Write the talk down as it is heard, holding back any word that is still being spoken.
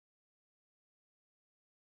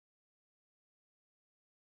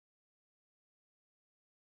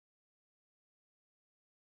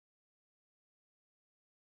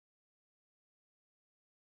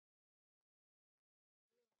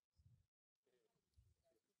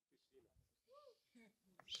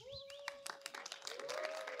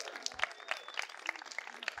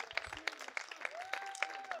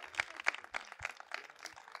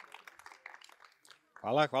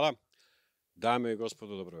Hvala, hvala. Dame i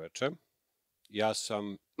gospodo, dobroveče. Ja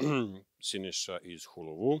sam Siniša iz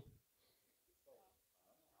HOOLOOVOO.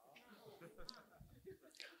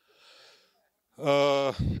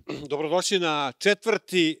 Dobrodošli na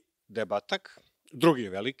 4. debatak, drugi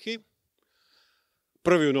veliki,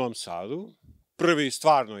 prvi u Novom Sadu, prvi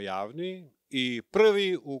stvarno javni i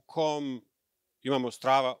prvi u kom imamo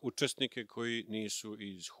strava učesnike koji nisu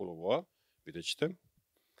iz HOOLOOVOO-a, vidjet ćete.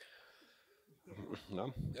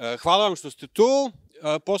 Hvala vam što ste tu.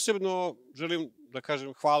 Posebno želim da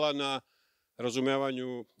kažem hvala na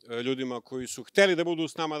razumevanju ljudima koji su hteli da budu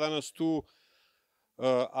s nama danas tu,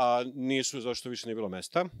 a nisu zašto više nije bilo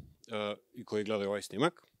mesta i koji gledaju ovaj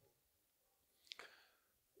snimak.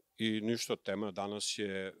 I ništa, tema danas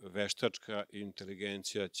je veštačka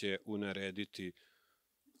inteligencija će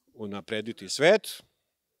unaprediti svet.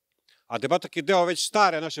 A Debatak je deo već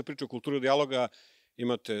stare naše priče o kulturi dijaloga.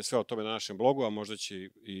 Imate sve o tome na našem blogu, a možda će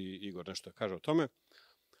i Igor nešto da kaže o tome.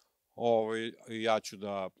 Ja ću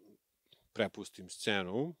da prepustim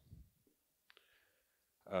scenu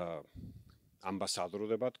ambasadoru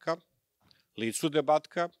Debatka, licu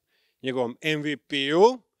Debatka, njegovom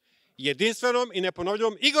MVP-u, jedinstvenom i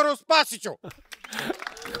neponovljivom Igoru Spasiću.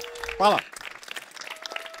 Hvala.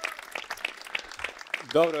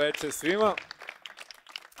 Dobro večer svima.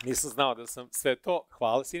 Nisam znao da sam sve to.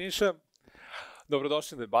 Hvala, Siniša.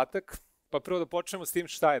 Dobrodošli na Debatak. Pa prvo da počnemo s tim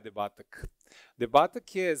šta je Debatak.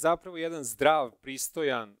 Debatak je zapravo jedan zdrav,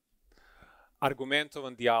 pristojan,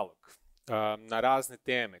 argumentovan dijalog na razne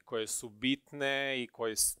teme koje su bitne i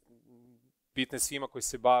koje su bitne svima koji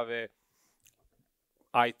se bave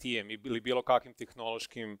IT-em ili bilo kakvim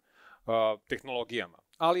tehnologijama,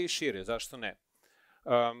 ali i šire, zašto ne.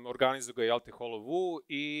 Organizuje ga HOOLOOVOO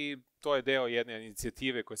i to je deo jedne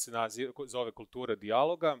inicijative koja se zove Kultura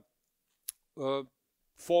dijaloga.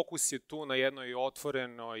 Fokus je tu na jednoj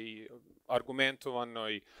otvorenoj,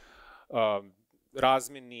 argumentovanoj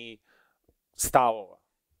razmeni stavova.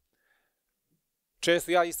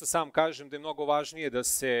 Često ja isto sam kažem da je mnogo važnije da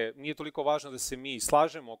nije toliko važno da se mi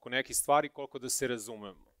slažemo oko nekih stvari koliko da se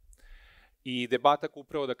razumemo. I Debatak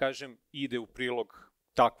upravo, da kažem, ide u prilog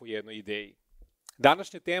takvu jednoj ideji.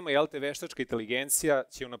 Današnja tema, veštačka inteligencija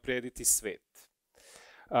će unaprediti svet.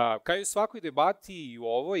 Kao i u svakoj debati i u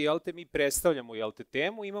ovoj, mi predstavljamo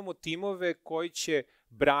temu, imamo timove koji će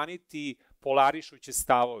braniti polarišuće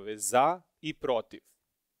stavove za i protiv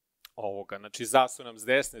ovoga. Znači, za su nam s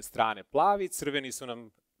desne strane plavi, crveni su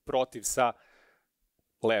nam protiv sa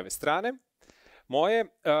leve strane. Moje,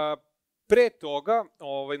 pre toga,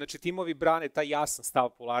 znači, timovi brane taj jasan stav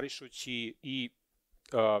polarišući i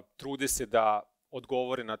trude se da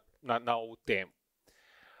odgovore na ovu temu.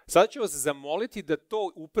 Sada ću vas zamoliti da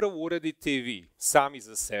to upravo uradite i vi, sami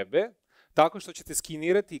za sebe, tako što ćete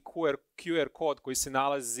skinirati QR kod koji se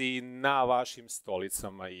nalazi na vašim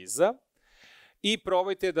stolicama iza i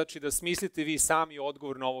probajte da smislite vi sami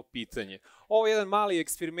odgovor na ovo pitanje. Ovo je jedan mali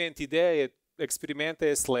eksperiment, ideja eksperimenta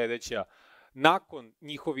je sledeća. Nakon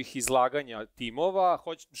njihovih izlaganja timova,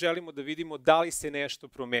 želimo da vidimo da li se nešto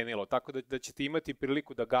promenilo, tako da ćete imati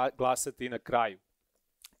priliku da glasate i na kraju.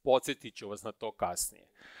 Podsjetit ću vas na to kasnije.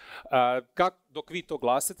 Dok vi to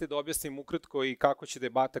glasate, da objasnim ukratko i kako će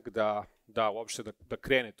Debatak uopšte da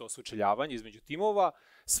krene to sučeljavanje između timova.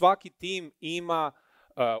 Svaki tim ima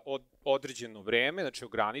određeno vreme, znači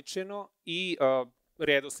ograničeno, i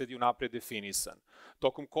redosled je unapred definisan,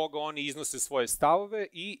 tokom koga oni iznose svoje stavove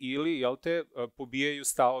ili pobijaju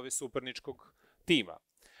stavove suparničkog tima.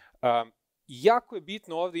 Jako je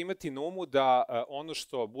bitno ovde imati na umu da ono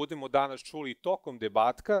što budemo danas čuli tokom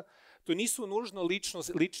debatka, to nisu nužno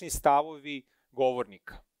lični stavovi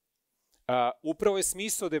govornika. Upravo je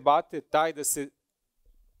smisao debate taj da se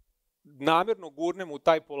namerno gurnemo u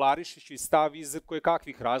taj polarišući stav iz koje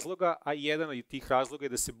kakvih razloga, a jedan od tih razloga je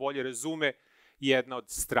da se bolje razume jedna od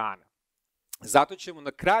strana. Zato ćemo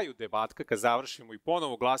na kraju debatka, kad završimo i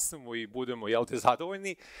ponovo glasamo i budemo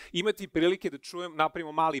zadovoljni, imati prilike da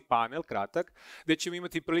napravimo mali panel, kratak, gde ćemo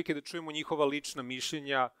imati prilike da čujemo njihova lična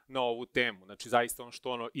mišljenja na ovu temu. Znači, zaista ono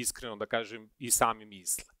što iskreno, da kažem, i sami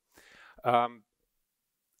misle.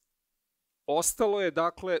 Ostalo je,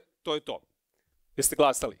 dakle, to je to. Jeste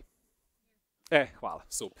glasali? Hvala,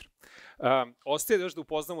 super. Ostaje još da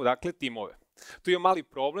upoznamo, dakle, timove. Tu je mali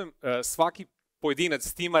problem, svaki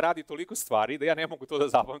pojedinac tima radi toliko stvari da ja ne mogu to da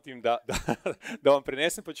zapamtim da vam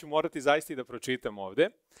prenesem, pa ću morati zaista i da pročitam ovde.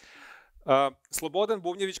 Slobodan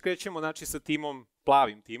Bubnjević krećemo, znači, sa timom,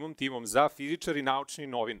 plavim timom za fizičar i naučni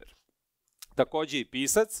novinar. Takođe i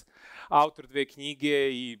pisac, autor 2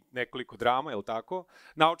 knjige i nekoliko drama, je li tako?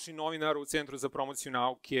 Naučni novinar u Centru za promociju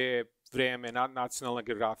nauke, Vreme, Nacionalna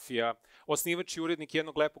geografija, osnivač i urednik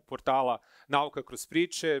jednog lepog portala Nauka kroz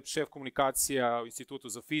priče, šef komunikacija u Institutu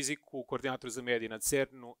za fiziku, koordinator za medije na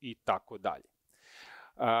CERN-u i tako dalje.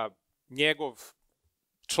 Njegov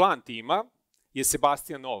član tima je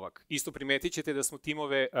Sebastian Novak. Isto primetit ćete da smo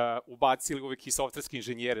timove ubacili uvek i softverske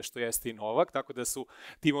inženjere, što jeste i Novak, tako da su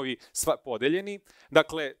timovi podeljeni.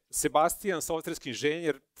 Dakle, Sebastian, softverski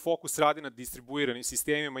inženjer, fokus radi na distribuiranim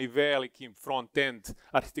sistemima i velikim front-end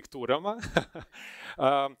arhitekturama.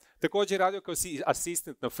 Takođe je radio kao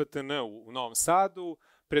asistent na FTN u Novom Sadu,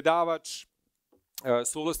 predavač,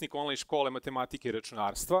 suvlasnik online škole matematike i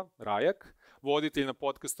računarstva, Rajak, voditelj na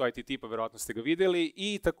podcastu IT tipa, verovatno ste ga videli,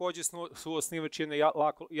 i takođe su osnivač jedne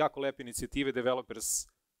jako lepe inicijative Developers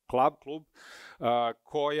Club,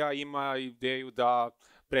 koja ima ideju da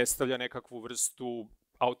predstavlja nekakvu vrstu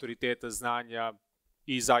autoriteta, znanja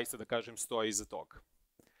i zaista, da kažem, stoji iza toga.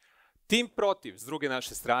 Tim protiv, s druge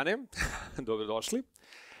naše strane, dobrodošli,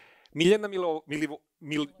 Miljana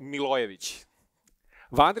Milojević,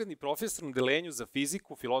 vanredni profesor na odeljenju za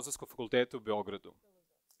fiziku Filozofskog fakulteta u Beogradu.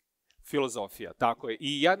 Filozofija, tako je.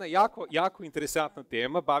 I jedna jako interesantna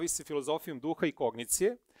tema, bavi se filozofijom duha i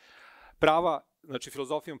kognicije, znači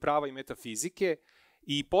filozofijom prava i metafizike,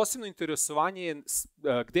 i posebno interesovanje je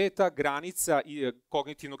gde je ta granica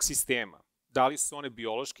kognitivnog sistema. Da li su one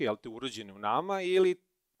biološke, jel te, urođene u nama, ili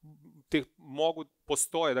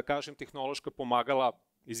postoje, da kažem, tehnološka pomagala,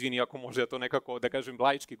 izvini ako može ja to nekako, da kažem,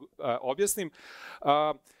 laički objasnim,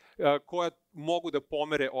 koja mogu da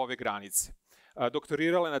pomere ove granice.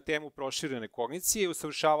 Doktorirala je na temu proširene kognicije i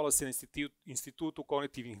usavršavala se na Institutu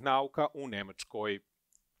kognitivnih nauka u Nemačkoj.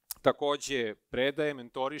 Takođe predaje,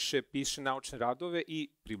 mentoriše, piše naučne radove i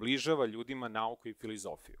približava ljudima nauku i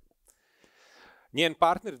filozofiju. Njen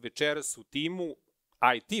partner večeras u timu,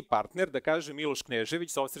 IT partner, da kaže, Miloš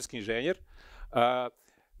Knežević, softverski inženjer,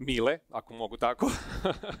 Mile, ako mogu tako,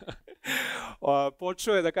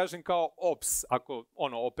 počeo je, da kažem, kao ops,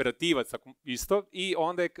 operativac isto, i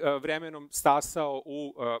onda je vremenom stasao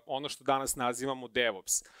u ono što danas nazivamo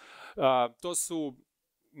DevOps. To su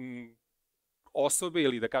osobe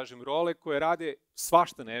ili, da kažem, role koje rade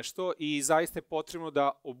svašta nešto i zaista je potrebno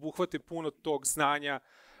da obuhvate puno tog znanja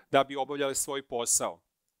da bi obavljali svoj posao.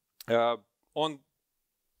 On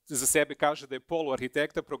za sebe kaže da je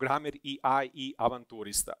poluarhitekta, programer i AI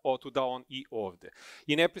avanturista. Otuda on i ovde.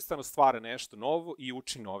 I neprestano stvara nešto novo i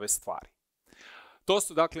uči nove stvari. To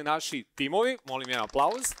su, dakle, naši timovi. Molim jedan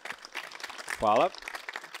aplauz. Hvala.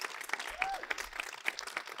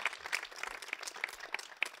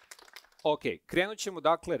 Ok, krenut ćemo,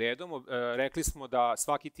 dakle, redom. Rekli smo da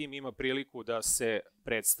svaki tim ima priliku da se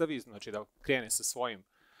predstavi, znači da krene sa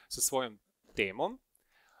svojom temom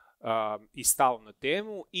i stavom na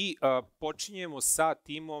temu, i počinjemo sa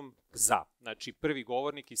timom za. Znači, prvi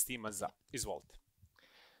govornik iz tima za. Izvolite.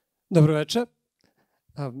 Dobro večer.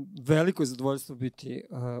 Veliko je zadovoljstvo biti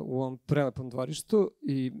u ovom prelepom dvorištu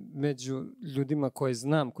i među ljudima koje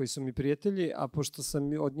znam, koji su mi prijatelji, a pošto sam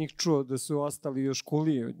od njih čuo da su ostali još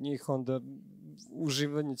kuliji od njih, onda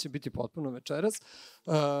uživanje će biti potpuno večeras.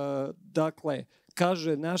 Dakle,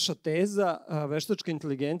 kaže naša teza, veštačka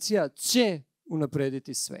inteligencija će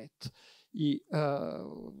unaprediti svet. I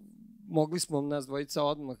mogli smo nas dvojica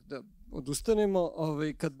odmah da odustanemo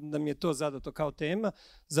kad nam je to zadato kao tema,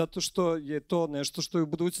 zato što je to nešto što je u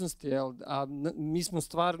budućnosti, a mi smo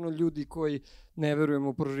stvarno ljudi koji ne verujemo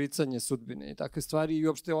u proricanje sudbine i takve stvari, i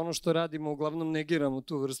uopšte ono što radimo uglavnom negiramo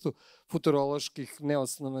tu vrstu futuroloških,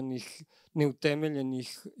 neosnovanih,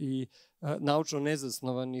 neutemeljenih i naučno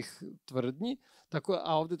nezasnovanih tvrdnji.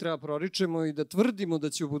 A ovde treba proričemo i da tvrdimo da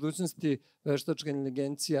će u budućnosti veštačka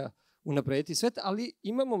inteligencija unaprediti svet, ali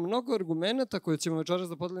imamo mnogo argumenta koje ćemo večeras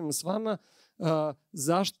da podelimo s vama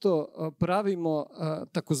zašto pravimo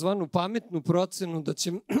takozvanu pametnu procenu da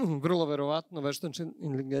će vrlo verovatno veštačka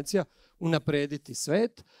inteligencija unaprediti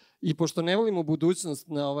svet. I pošto ne volimo budućnost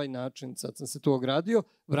na ovaj način, sad sam se tu ogradio,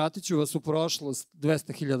 vratit ću vas u prošlost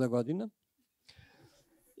 200.000 godina.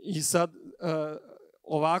 I sad,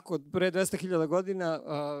 ovako, pre 200.000 godina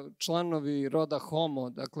članovi roda Homo,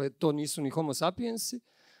 dakle to nisu ni Homo sapiensi,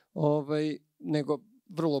 nego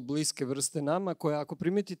vrlo bliske vrste nama, koje ako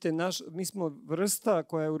primetite, mi smo vrsta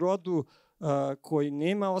koja je u rodu koji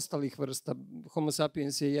nema ostalih vrsta. Homo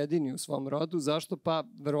sapiens je jedini u svom rodu. Zašto? Pa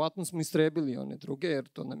verovatno smo istrebili one druge, jer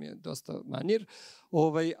to nam je dosta manir.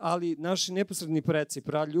 Ali naši neposredni preci,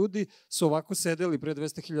 praljudi, su ovako sedeli pre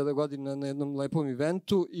 200.000 godina na jednom lepom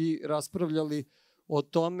eventu i raspravljali o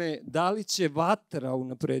tome da li će vatra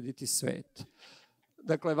unaprediti svet.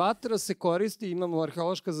 Dakle, vatra se koristi, imamo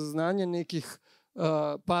arheološka saznanja nekih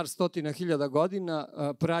par stotina hiljada godina,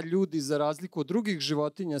 praljudi za razliku od drugih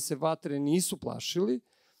životinja se vatre nisu plašili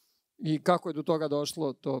i kako je do toga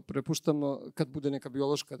došlo, to prepuštamo kad bude neka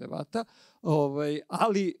biološka debata,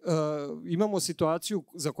 ali imamo situaciju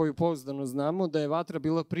za koju pouzdano znamo da je vatra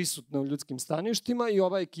bila prisutna u ljudskim staništima i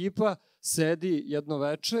ova ekipa sedi jedno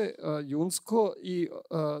veče, junsko, i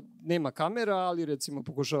nema kamera, ali recimo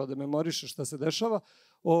pokušava da memoriše šta se dešava,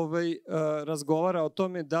 razgovara o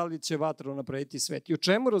tome da li će vatra unaprediti svet. I o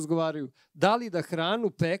čemu razgovaraju? Da li da hranu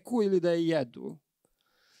peku ili da je jedu?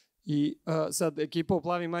 I sad ekipa u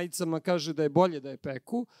plavim majicama kaže da je bolje da je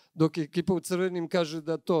peku, dok ekipa u crvenim kaže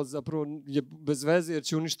da to zapravo je bez veze jer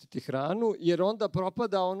će uništiti hranu, jer onda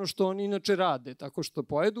propada ono što oni inače rade, tako što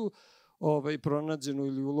pojedu pronađenu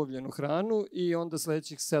ili ulovljenu hranu i onda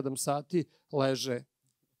sledećih 7 sati leže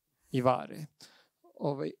i vare.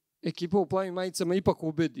 Ekipa u plavim majicama ipak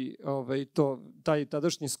ubedi taj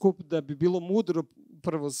tadašnji skup da bi bilo mudro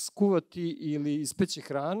prvo skuvati ili ispeći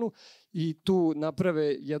hranu i tu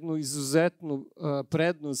naprave jednu izuzetnu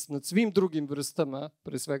prednost nad svim drugim vrstama,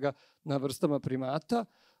 pre svega na vrstama primata,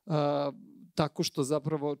 tako što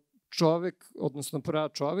zapravo čovek, odnosno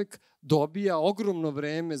pračovek, dobija ogromno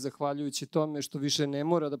vreme zahvaljujući tome što više ne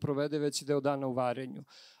mora da provede veći deo dana u varenju.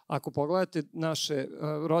 Ako pogledate naše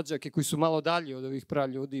rođake koji su malo dalje od ovih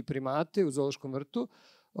praljudi i primate u zoološkom vrtu,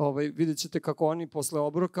 vidjet ćete kako oni posle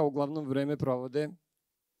obroka uglavnom vreme provode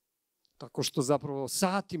tako što zapravo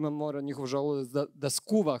satima mora njihov želudac da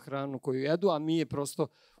skuva hranu koju jedu, a mi je prosto,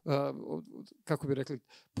 kako bi rekli,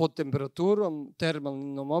 pod temperaturom,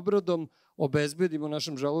 termalnom obradom obezbedimo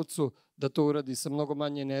našem želucu da to uradi sa mnogo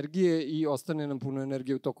manje energije i ostane nam puno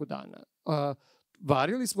energije u toku dana.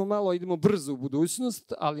 Varili smo malo, idemo brzo u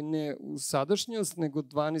budućnost, ali ne u sadašnjost, nego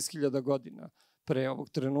 12.000 godina pre ovog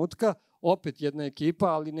trenutka. Opet jedna ekipa,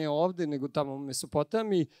 ali ne ovde, nego tamo u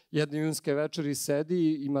Mesopotamiji, jedne junske večeri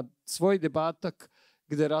sedi, ima svoj debatak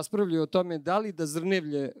gde raspravljaju o tome da li da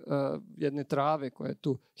zrnevlje jedne trave, koja je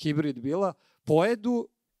tu hibrid bila, pojedu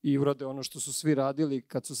i urade ono što su svi radili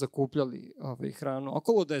kad su sakupljali hranu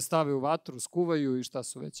okolo, da je stave u vatru, skuvaju i šta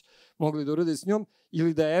su već mogli da urade s njom,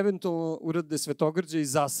 ili da je eventualno urade svetogrđe i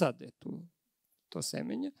zasade to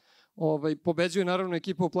semenje. Pobeđuje naravno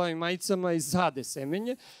ekipa u plavim majicama i sade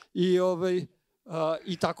semenje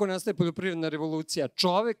i tako nastaje poljoprivredna revolucija.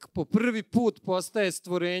 Čovek po prvi put postaje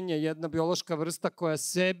stvorenje, jedna biološka vrsta koja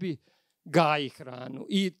sebi gaji hranu.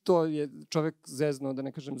 I to je čovek zezno, da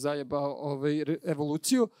ne kažem zajebao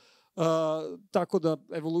evoluciju. Tako da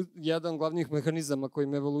jedan glavnih mehanizama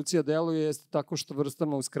kojim evolucija deluje jeste tako što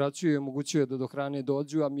vrstama uskraćuje i omogućuje da do hrane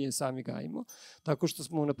dođu, a mi je sami gajimo. Tako što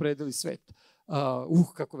smo unapredili svet.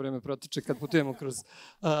 Kako vreme protiče kad putujemo kroz...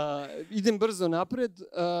 Idem brzo napred.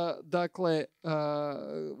 Dakle,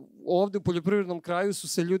 ovde u poljoprivrednom kraju su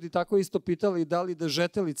se ljudi tako isto pitali da li da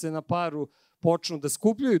žetelice na paru počnu da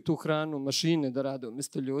skupljaju tu hranu, mašine da rade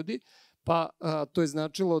umesto ljudi, pa to je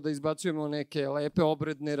značilo da izbacujemo neke lepe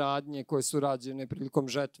obredne radnje koje su rađene prilikom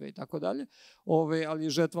žetve i tako dalje, ali je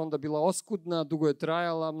žetva onda bila oskudna, dugo je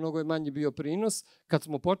trajala, mnogo je manji bio prinos. Kad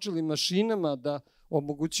smo počeli mašinama da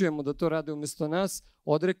omogućujemo da to rade umesto nas,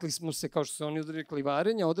 odrekli smo se, kao što se oni odrekli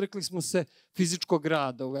varenja, odrekli smo se fizičkog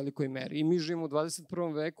rada u velikoj meri. I mi živimo u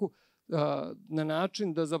 21. veku na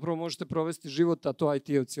način da zapravo možete provesti život, a to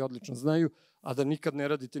IT-evci odlično znaju, a da nikad ne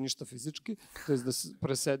radite ništa fizički, to je da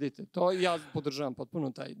presedite to. Ja podržavam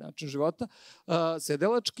potpuno taj način života,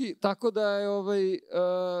 sedelački, tako da je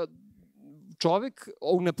čovek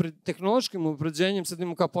tehnološkim unapređenjem, sad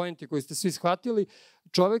imamo kao poenti koji ste svi shvatili,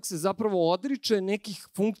 čovek se zapravo odriče nekih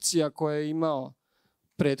funkcija koje je imao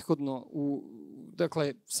prethodno,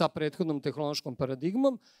 dakle, sa prethodnom tehnološkom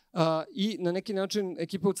paradigmom i na neki način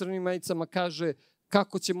ekipa u crvenim majicama kaže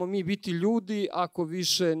kako ćemo mi biti ljudi ako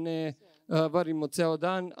više ne varimo ceo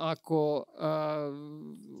dan, ako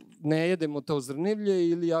ne jedemo to zrnevlje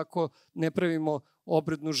ili ako ne pravimo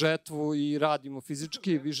obrednu žetvu i radimo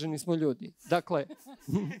fizički, više nismo ljudi. Dakle,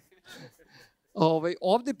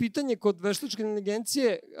 ovde pitanje kod veštačke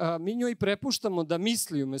inteligencije, mi njoj prepuštamo da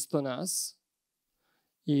misli umesto nas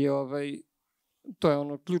i to je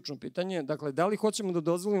ono ključno pitanje. Dakle, da li hoćemo da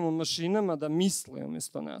dozvolimo mašinama da misle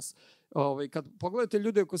umesto nas? Kad pogledate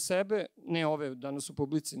ljude oko sebe, ne ove danas u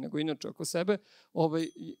publici, nego inače oko sebe,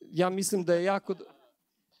 ja mislim da je jako...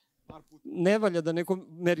 Ne valja da neko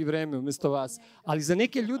meri vreme umesto vas, ali za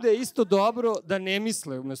neke ljude je isto dobro da ne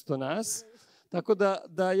misle umesto nas. Tako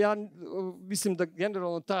da ja mislim da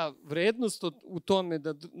generalno ta vrednost u tome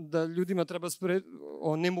da ljudima treba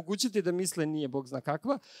onemogućiti da misle nije bog zna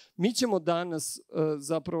kakva. Mi ćemo danas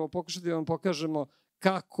zapravo pokušati da vam pokažemo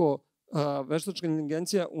kako veštačka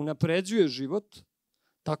inteligencija unapređuje život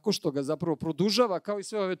tako što ga zapravo produžava, kao i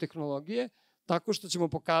sve ove tehnologije, tako što ćemo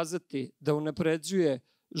pokazati da unapređuje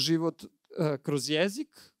život kroz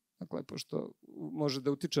jezik, dakle, pošto može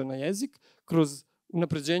da utiče na jezik, kroz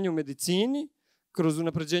unapređenje u medicini, kroz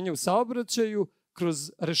unapređenje u saobraćaju,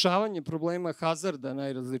 kroz rešavanje problema hazarda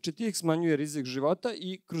najrazličitijih, smanjuje rizik života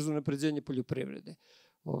i kroz unapređenje poljoprivrede.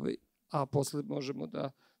 A posle možemo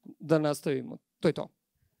da nastavimo. To je to.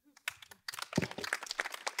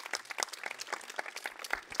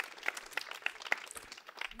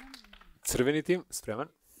 Crveni tim, spreman?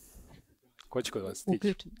 Ko će kod vas stići?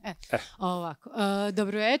 Uključen. Ovako.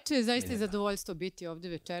 Dobroveče, zaista je zadovoljstvo biti ovde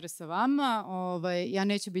večeras sa vama. Ja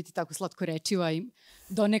neću biti tako slatkorečiva i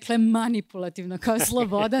donekle manipulativna kao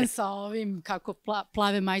Slobodan sa ovim kako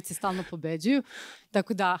plave majice stalno pobeđuju.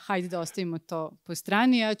 Tako da, hajde da ostavimo to po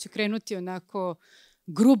strani. Ja ću krenuti onako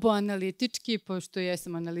grubo analitički, pošto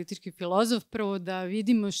jesam analitički filozof, prvo da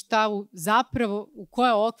vidimo šta zapravo u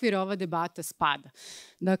koje okvire ova debata spada.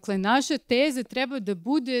 Dakle, naša teza treba da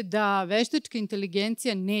bude da veštačka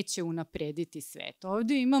inteligencija neće unaprediti svet.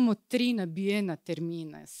 Ovde imamo 3 nabijena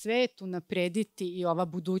termina. Svet, unaprediti i ova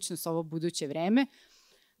budućnost, ovo buduće vreme,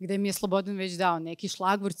 gde mi je Slobodan već dao neki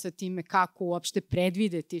šlagvort sa time kako uopšte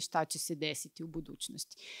predvideti šta će se desiti u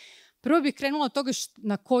budućnosti. Prvo bih krenula od toga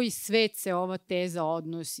na koji svet se ova teza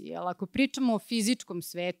odnosi. Jer ako pričamo o fizičkom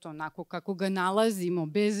svetu, onako kako ga nalazimo,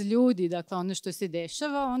 bez ljudi, dakle ono što se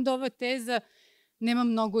dešava, onda ova teza nema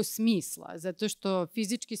mnogo smisla, zato što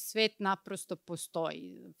fizički svet naprosto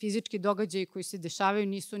postoji. Fizički događaji koji se dešavaju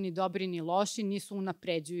nisu ni dobri ni loši, nisu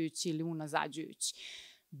unapređujući ili unazađujući.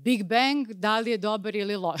 Big Bang, da li je dobar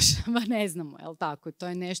ili loš? Ne znamo, je li tako? To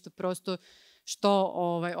je nešto prosto što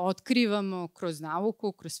otkrivamo kroz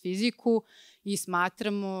nauku, kroz fiziku i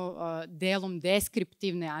smatramo delom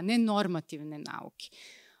deskriptivne, a ne normativne nauke.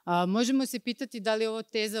 Možemo se pitati da li je ovo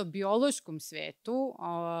teza o biološkom svetu,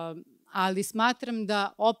 ali smatram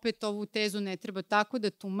da opet ovu tezu ne treba tako da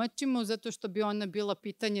tumačimo, zato što bi ona bila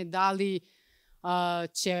pitanje da li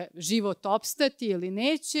će život opstati ili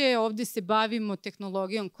neće. Ovde se bavimo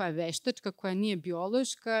tehnologijom koja je veštačka, koja nije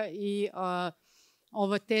biološka i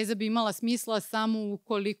ova teza bi imala smisla samo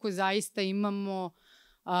ukoliko zaista imamo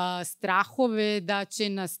strahove da će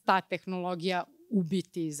nas ta tehnologija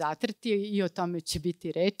ubiti i zatrti i o tome će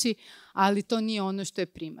biti reči, ali to nije ono što je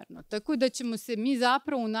primarno. Tako da ćemo se mi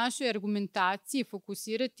zapravo u našoj argumentaciji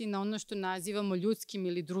fokusirati na ono što nazivamo ljudskim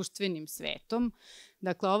ili društvenim svetom.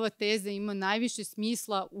 Dakle, ova teza ima najviše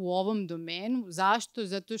smisla u ovom domenu. Zašto?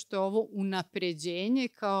 Zato što je ovo unapređenje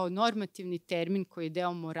kao normativni termin koji je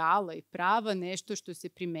deo morala i prava, nešto što se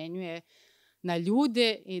primenjuje na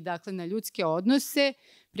ljude i dakle na ljudske odnose,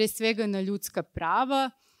 pre svega na ljudska prava,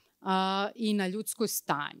 i na ljudsko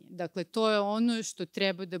stanje. Dakle, to je ono što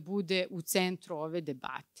treba da bude u centru ove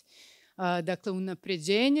debate. Dakle,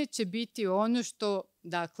 unapređenje će biti ono što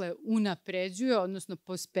unapređuje, odnosno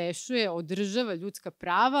pospešuje, održava ljudska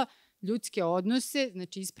prava, ljudske odnose,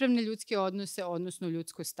 znači ispravne ljudske odnose, odnosno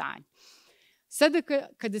ljudsko stanje. Sada,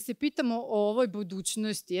 kada se pitamo o ovoj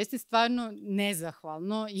budućnosti, jeste stvarno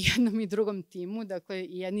nezahvalno i jednom i drugom timu, dakle,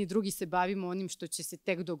 i jedni i drugi se bavimo onim što će se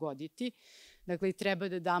tek dogoditi, dakle, i treba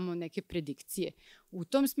da damo neke predikcije. U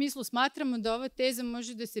tom smislu smatramo da ova teza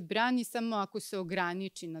može da se brani samo ako se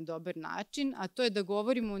ograniči na dobar način, a to je da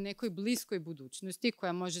govorimo o nekoj bliskoj budućnosti,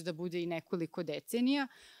 koja može da bude i nekoliko decenija,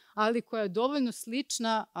 ali koja je dovoljno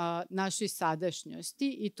slična našoj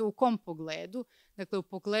sadašnjosti i to u kom pogledu? Dakle, u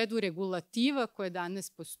pogledu regulativa koje danas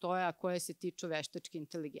postoje, a koje se tiču veštačke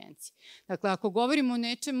inteligencije. Dakle, ako govorimo o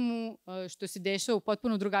nečemu što se dešava u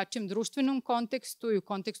potpuno drugačijem društvenom kontekstu i u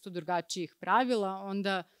kontekstu drugačijih pravila,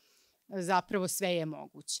 onda zapravo sve je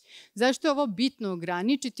moguće. Zašto je ovo bitno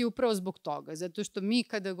ograničiti? Upravo zbog toga. Zato što mi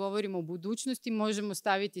kada govorimo o budućnosti možemo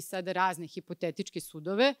staviti sada razne hipotetičke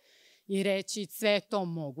sudove i reći sve je to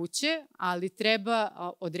moguće, ali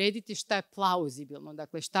treba odrediti šta je plauzibilno,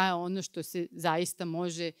 dakle šta je ono što se zaista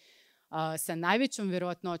može sa najvećom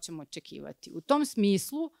verovatnoćom očekivati. U tom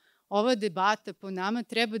smislu, ova debata po nama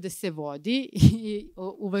treba da se vodi i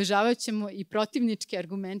uvažavat ćemo i protivničke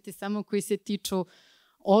argumente samo koji se tiču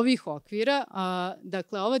ovih okvira.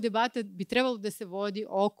 Dakle, ova debata bi trebalo da se vodi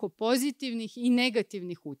oko pozitivnih i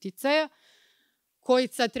negativnih uticaja, koji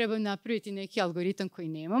sad treba napraviti neki algoritam koji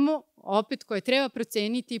nemamo, opet koje treba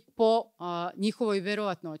proceniti po njihovoj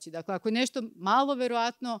verovatnoći. Dakle, ako je nešto malo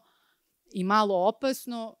verovatno i malo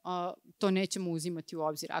opasno, to nećemo uzimati u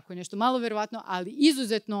obzir. Ako je nešto malo verovatno, ali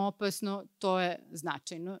izuzetno opasno, to je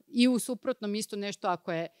značajno. I u suprotnom isto nešto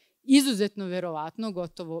ako je izuzetno verovatno,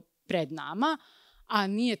 gotovo pred nama, a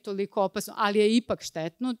nije toliko opasno, ali je ipak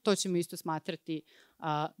štetno, to ćemo isto smatrati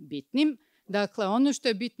bitnim. Dakle, ono što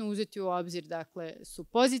je bitno uzeti u obzir, dakle, su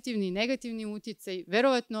pozitivni i negativni uticaj,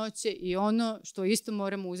 verovatnoće i ono što isto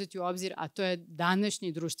moramo uzeti u obzir, a to je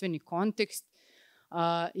današnji društveni kontekst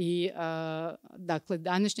i dakle,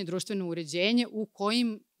 današnje društveno uređenje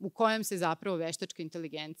u kojem se zapravo veštačka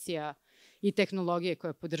inteligencija i tehnologije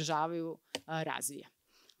koje podržavaju razvija.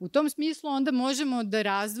 U tom smislu onda možemo da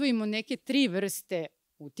razdvojimo neke 3 vrste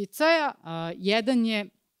uticaja. Jedan je,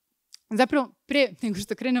 zapravo pre nego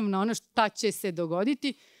što krenemo na ono šta će se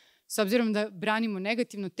dogoditi, s obzirom da branimo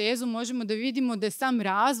negativnu tezu, možemo da vidimo da je sam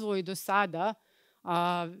razvoj do sada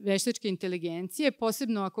veštačke inteligencije,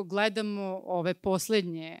 posebno ako gledamo ove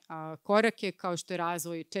poslednje korake kao što je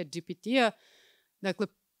razvoj ChatGPT-a, dakle,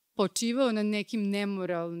 počivao na nekim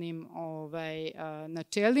nemoralnim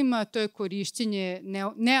načelima, to je korišćenje,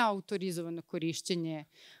 neautorizovano korišćenje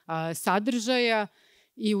sadržaja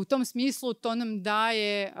i u tom smislu to nam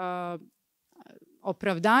daje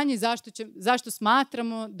opravdanje zašto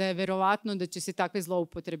smatramo da je verovatno da će se takve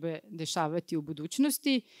zloupotrebe dešavati u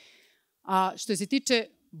budućnosti. A što se tiče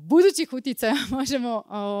budućih uticaja, možemo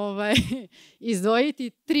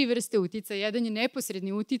izdvojiti 3 vrste uticaja. Jedan je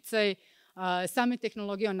neposredni uticaj same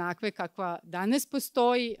tehnologije onakve kakva danas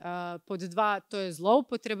postoji, pod 2 to je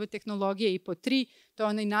zloupotreba tehnologije i pod 3 to je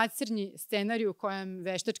onaj nacrnji scenarij u kojem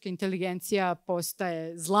veštačka inteligencija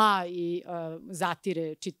postaje zla i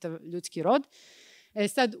zatire čitav ljudski rod.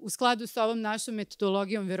 Sad, u skladu sa ovom našom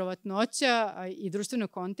metodologijom verovatnoća i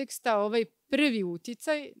društvenog konteksta, ovaj prvi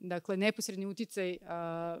uticaj, dakle neposredni uticaj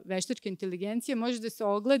veštačke inteligencije, može da se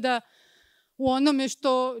ogleda u onome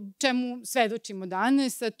čemu svedočimo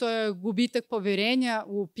danas, a to je gubitak poverenja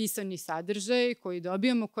u pisani sadržaj koji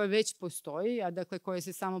dobijamo, koje već postoji, a dakle koje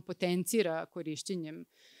se samo potencira korišćenjem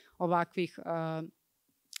ovakvih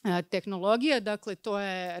tehnologija. Dakle, to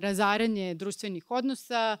je razaranje društvenih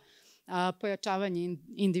odnosa, pojačavanje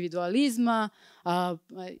individualizma,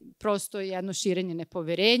 prosto jedno širenje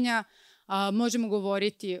nepoverenja. Možemo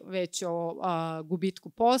govoriti već o gubitku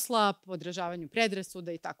posla, podražavanju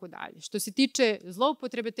predrasuda i tako dalje. Što se tiče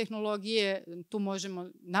zloupotrebe tehnologije, tu možemo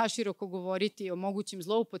naširoko govoriti o mogućim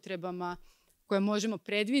zloupotrebama koje možemo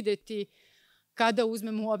predvideti kada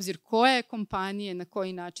uzmemo u obzir koje kompanije na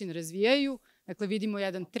koji način razvijaju. Dakle, vidimo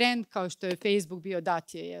jedan trend kao što je Facebook bio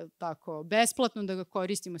dat je tako besplatno da ga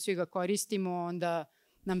koristimo, svi ga koristimo, onda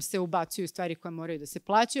nam se ubacuju stvari koje moraju da se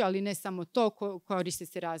plaćaju, ali ne samo to, koriste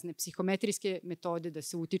se razne psihometrijske metode da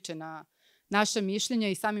se utiče na naša mišljenja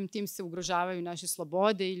i samim tim se ugrožavaju naše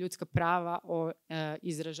slobode i ljudska prava o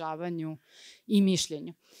izražavanju i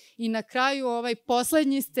mišljenju. I na kraju ovaj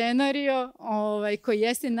poslednji scenario koji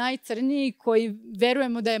jeste najcrniji, koji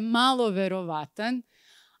verujemo da je malo verovatan,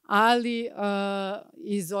 ali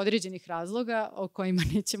iz određenih razloga o kojima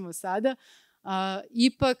nećemo sada,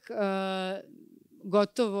 ipak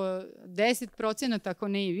gotovo 10%, ako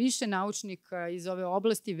ne i više, naučnika iz ove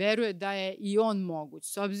oblasti veruje da je i on moguć.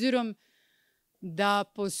 S obzirom da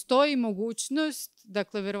postoji mogućnost,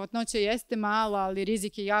 dakle, verovatnoća jeste mala, ali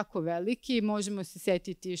rizik je jako veliki. Možemo se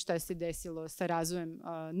setiti šta se desilo sa razvojem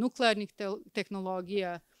nuklearnih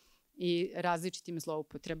tehnologija i različitim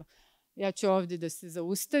zloupotrebama. Ja ću ovdje da se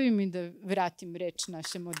zaustavim i da vratim reč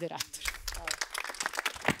našem moderatoru.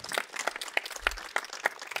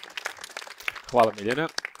 Hvala, Miljana.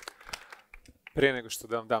 Pre nego što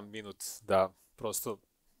da vam dam minut da prosto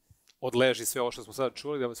odleži sve ovo što smo sada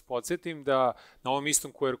čuli, da vas podsjetim da na ovom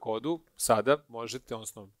istom QR kodu sada možete,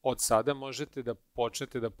 odnosno od sada možete da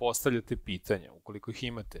počnete da postavljate pitanja, ukoliko ih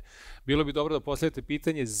imate. Bilo bi dobro da postavljate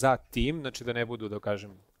pitanje za tim, znači da ne budu, da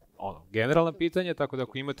kažem, generalna pitanja, tako da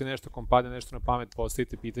ako imate nešto kom padne nešto na pamet,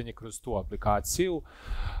 postavite pitanje kroz tu aplikaciju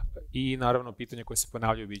i naravno pitanja koje se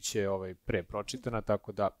ponavljaju bit će pre pročitana,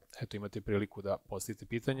 tako da eto, imate priliku da postavite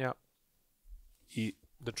pitanja i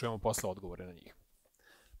da čujemo posle odgovore na njih.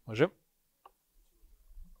 Može?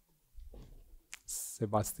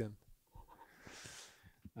 Sebastian.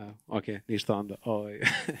 Ok, ništa onda.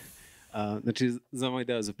 Znači, za moj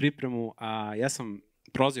deo za pripremu, ja sam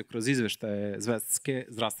prolazio kroz izveštaje Svetske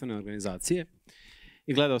zdravstvene organizacije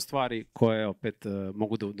i gledao stvari koje opet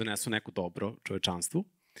mogu da donesu neko dobro čovečanstvu.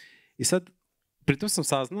 I sad, pritom sam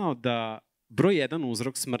saznao da broj 1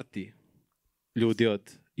 uzrok smrti ljudi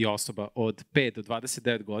i osoba od 5 do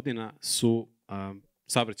 29 godina su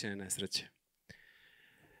saobraćajne nesreće.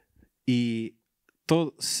 I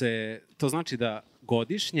to znači da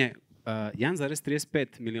godišnje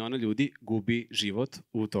 1,35 miliona ljudi gubi život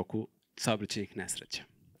u toku saobraćajnih nesreća.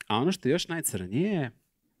 A ono što je još najcrnije je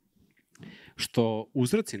što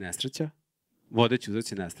uzroci nesreća, vodeći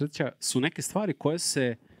uzroci nesreća, su neke stvari koje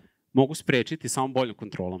se mogu sprečiti samo boljom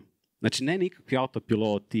kontrolom. Znači, ne nikakvi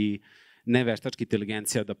autopiloti, ne veštačka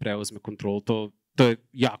inteligencija da preuzme kontrolu, to je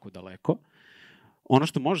jako daleko. Ono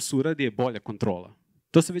što može se uradi je bolja kontrola.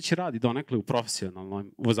 To se već radi donekle u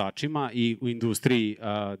profesionalnim vozačima i u industriji,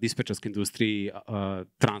 dispečerskoj industriji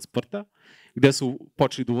transporta, gde su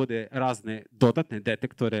počeli da uvode razne dodatne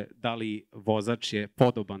detektore da li vozač je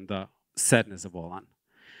podoban da sedne za volan.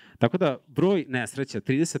 Tako da broj nesreća,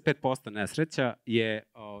 35% nesreća je,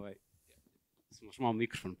 možda malo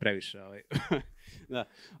mikrofon previše, da,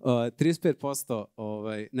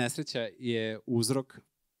 35% nesreća je uzrok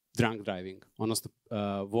drunk driving, odnosno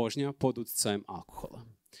vožnja pod uticajem alkohola.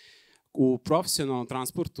 U profesionalnom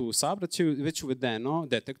transportu u saobraćaju već uvedeno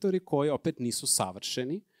detektori koji opet nisu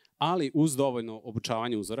savršeni, ali uz dovoljno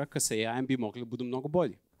obučavanje uzoraka sa AI bi mogli da budu mnogo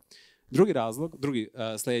bolji. Drugi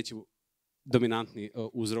sledeći dominantni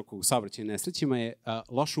uzrok u saobraćajnim nesrećima je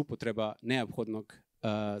loša upotreba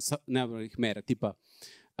neophodnih mera tipa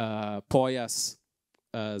pojas,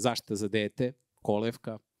 zaštita za dete,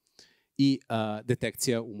 kolevka i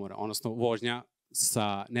detekcija umora, odnosno vožnja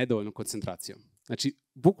sa nedovoljnom koncentracijom. Znači,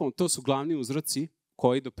 bukvalno to su glavni uzroci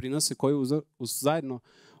koji doprinose, koji zajedno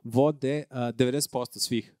vode 90%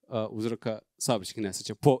 svih uzroka saobraćajnih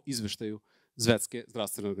nesreća po izveštaju Svetske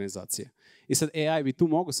zdravstvene organizacije. I sad AI bi tu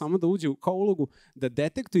mogao samo da uđe kao ulogu da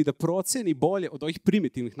detektuje i da proceni bolje od ovih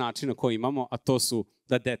primitivnih načina koje imamo, a to su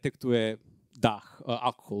da detektuje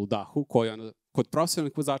alkohol u dahu, koji kod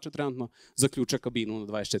profesionalnih vozača trenutno zaključa kabinu na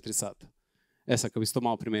 24 sata. Sad, kad bi se to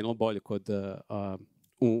malo primenilo bolje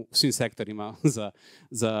u svim sektorima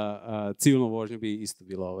za civilnu vožnju bi isto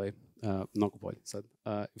bilo mnogo bolje. Sad,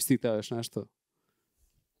 ste htjeli još nešto?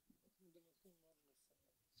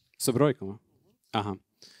 Sa brojkama? Aha,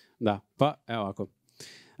 da. Pa, evo ovako.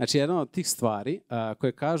 Znači, jedna od tih stvari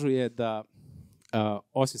koje kažu je da,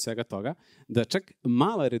 osim svega toga, da čak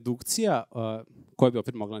mala redukcija, koja bi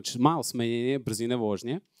opet mogla, znači malo smanjenje brzine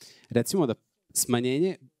vožnje, recimo da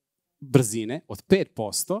smanjenje brzine od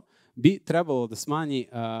 5% bi trebalo da smanji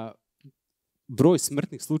broj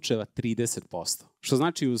smrtnih slučajeva 30%. Što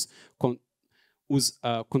znači uz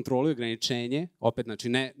kontrolu i ograničenje, opet znači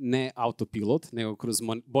ne autopilot, nego kroz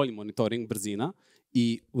bolji monitoring brzina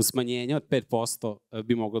i uz smanjenje od 5%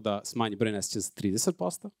 bi moglo da smanji broj nesreća za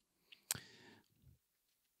 30%.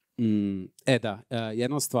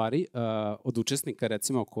 Jedna od stvari od učesnika,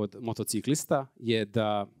 recimo kod motociklista, je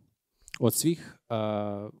da od svih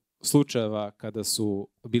slučajeva kada su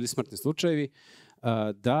bili smrtni slučajevi,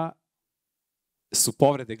 da su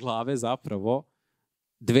povrede glave zapravo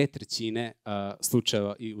 2/3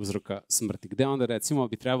 slučajeva i uzroka smrti. Gde onda, recimo,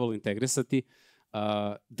 bi trebalo integrisati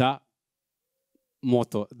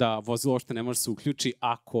da vozilo uopšte ne može se uključi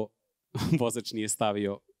ako vozač nije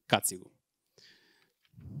stavio kacigu.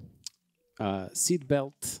 Seat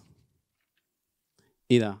belt.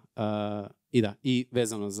 I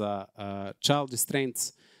vezano za child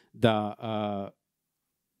restraints, da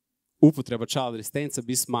upotreba child restraintsa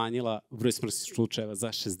bi smanjila broj smrtnih slučajeva za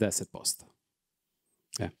 60%.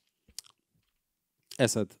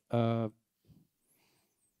 Sad,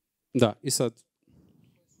 i sad,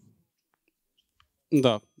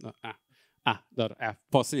 dobro,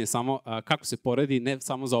 poslednje samo, kako se poredi, ne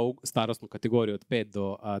samo za ovu starostnu kategoriju od 5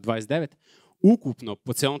 do 29, ukupno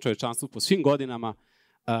po celom čovečanstvu, po svim godinama,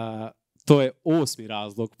 to je 8.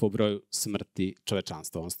 razlog po broju smrti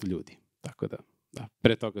čovečanstva, odnosno ljudi. Tako da,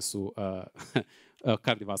 pre toga su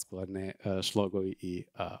kardiovaskularne šlogovi i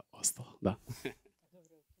ostalo. Da.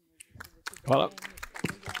 Hvala.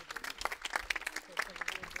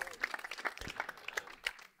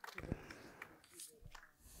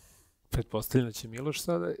 Pretpostavljam da će Miloš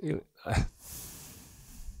sada ili...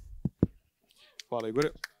 Hvala, Igore.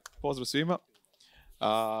 Pozdrav svima.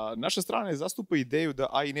 Naša strana zastupa ideju da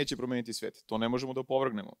AI neće promeniti svet. To ne možemo da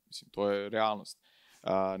opovrgnemo. Mislim, to je realnost.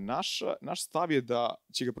 Naš stav je da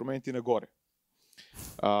će ga promeniti na gore.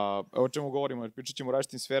 O čemu govorimo? Pričat ćemo o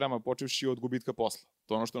različitim sferama, počevši od gubitka posla.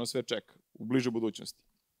 To je ono što nas sve čeka u bližoj budućnosti.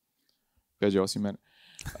 Peđe, osim mene.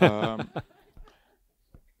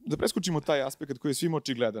 Da preskočimo taj aspekt koji je svima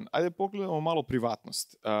očigledan. Ajde pogledamo malo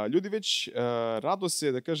privatnost. Ljudi već rado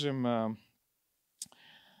se, da kažem,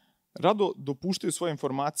 rado dopuštaju svoje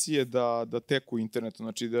informacije da teku internetu,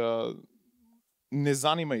 znači da ne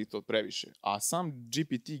zanima ih to previše. A sam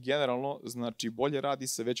GPT generalno, znači, bolje radi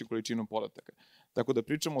sa većom količinom podataka. Tako da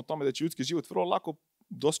pričamo o tome da će ljudski život vrlo lako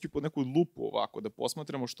doći pod neku lupu ovako, da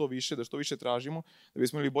posmatramo što više, da što više tražimo, da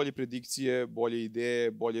bismo imali bolje predikcije, bolje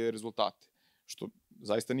ideje, bolje rezultate, što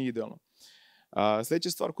zaista nije idealno.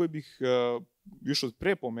 Sljedeća stvar koju bih još od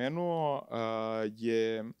pre pomenuo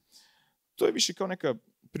je, to je više kao neka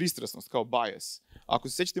pristrasnost, kao bias. Ako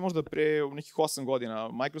se sećate možda pre nekih 8 godina,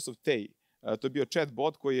 Microsoft Tay, to je bio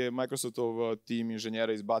chatbot koji je Microsoftov tim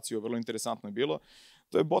inženjera izbacio, vrlo interesantno je bilo.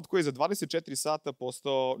 To je bot koji je za 24 sata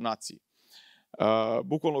postao naciji.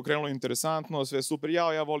 Bukvalno krenulo interesantno, sve super,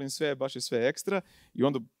 ja volim sve, baš je sve ekstra, i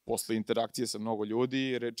onda posle interakcije sa mnogo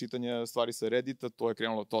ljudi, čitanja stvari sa Reddita, to je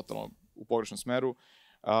krenulo totalno u pogrešnom smeru.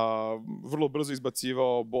 Vrlo brzo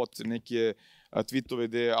izbacivao bot neke tweetove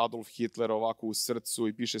gde je Adolf Hitler ovako u srcu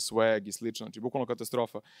i piše swag i slično, znači bukvalno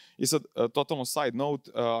katastrofa. I sad, totalno side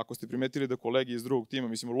note, ako ste primetili da kolegi iz drugog tima,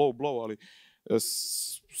 mislim low blow, ali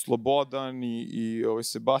Slobodan i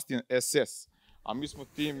Sebastian SS, a mi smo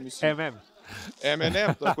tim, mislim...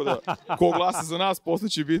 MNM, tako da, ko glasa za nas, posle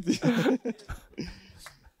će biti...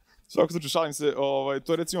 Svako slučaju, šalim se,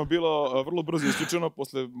 to je recimo bilo vrlo brzo isključeno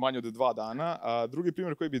posle manje od 2 dana. Drugi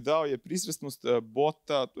primjer koji bih dao je prisvesnost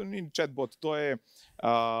bota, to nije chat bot, to je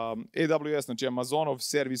AWS, znači Amazonov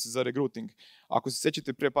servis za recruiting. Ako se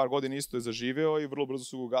sećate, pre par godina isto je zaživeo i vrlo brzo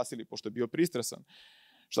su ga ugasili, pošto je bio pristrasan.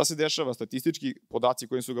 Šta se dešava? Statistički podaci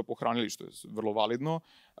kojim su ga pohranili, što je vrlo validno,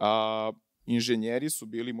 inženjeri su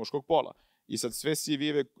bili muškog pola. I sad sve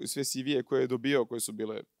CV-e koje je dobio, koje su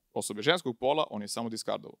bile osobe ženskog pola, on je samo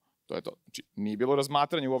diskardovao. To je to. Znači, nije bilo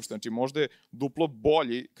razmatranje uopšte. Znači, možda je duplo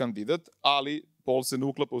bolji kandidat, ali pol se ne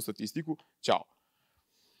uklapa u statistiku. Ćao.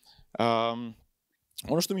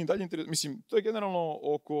 Ono što mi dalje interesuje, mislim, to je generalno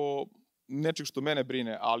oko nečeg što mene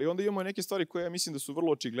brine, ali onda imamo neke stvari koje ja mislim da su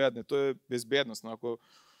vrlo očigledne. To je bezbednost. Ako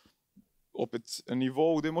opet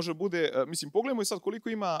nivou gde može bude, mislim, pogledajmo i sad koliko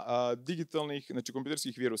ima digitalnih, znači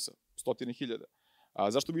kompjuterskih virusa,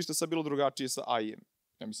 100.000. Zašto bi išta sad bilo drugačije sa AI-em?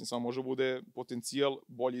 Ja mislim, samo može bude potencijal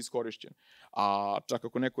bolje iskorišćen. A čak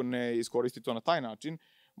ako neko ne iskoristi to na taj način,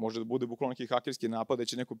 može da bude bukvalno neki hakerski napad da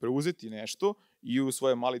će neko preuzeti nešto i u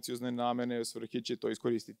svoje maliciozne namene svrhe će to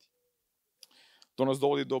iskoristiti. To nas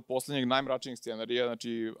dovodi do poslednjeg najmračnijeg scenarija,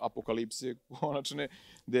 znači apokalipse konačne,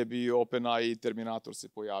 gde bi OpenAI i Terminator se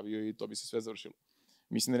pojavio i to bi se sve završilo.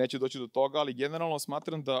 Mislim da neće doći do toga, ali generalno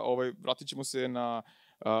smatram da vratit ćemo se na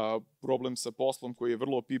problem sa poslom koji je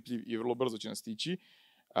vrlo opipljiv i vrlo brzo će nas stići.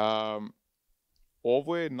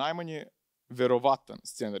 Ovo je najmanje verovatan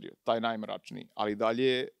scenario, taj najmračniji, ali dalje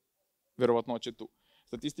je verovatnoće tu.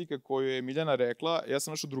 Statistika koju je Miljana rekla, ja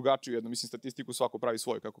sam našao drugačiju jednu, mislim statistiku svako pravi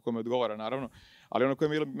svoj, kako kome odgovara naravno, ali ono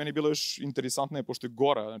koja je meni bilo još interesantna je, pošto je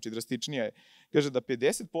gora, znači drastičnija je, kaže da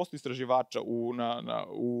 50% istraživača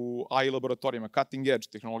u AI laboratorijama, cutting edge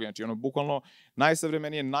tehnologija, znači ono bukvalno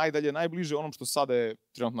najsavremenije, najdalje, najbliže onom što sada je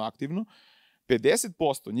trenutno aktivno,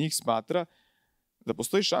 50% njih smatra da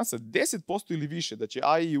postoji šansa 10% ili više da će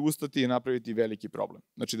AI ustati i napraviti veliki problem.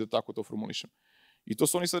 Znači da tako to formulišem. I to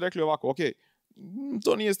su oni sad rekli ovako, okej,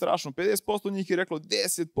 to nije strašno, 50% njih je reklo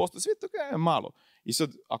 10%, sve to je malo. I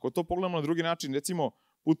sad, ako to pogledamo na drugi način, recimo,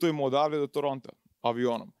 putujemo odavde do Toronta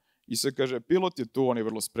avionom. I sad kaže, pilot je tu, on je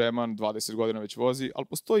vrlo spreman, 20 godina već vozi, ali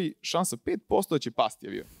postoji šansa 5% da će pasti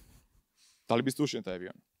avion. Da li biste ušli na taj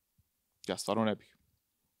avion? Ja stvarno ne bih.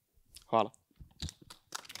 Hvala.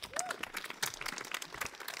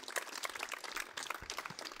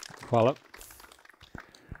 Hvala.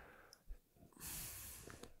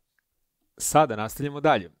 Sada nastavljamo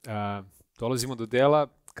dalje. Dolazimo do dela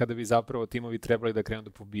kada bi zapravo timovi trebali da krenu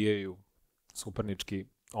da pobijaju suparnički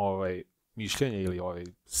mišljenja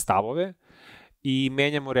ili stavove i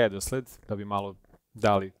menjamo redosled da bi malo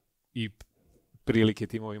dali i prilike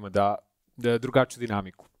timovima da drugačiju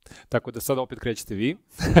dinamiku. Tako da sad opet krećete vi.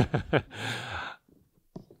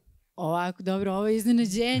 Ovako, dobro, ovo je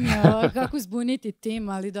iznenađenje, kako zbuniti tim,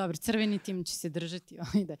 ali dobro, crveni tim će se držati.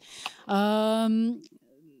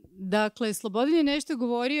 Dakle, Slobodan je nešto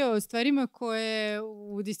govorio o stvarima koje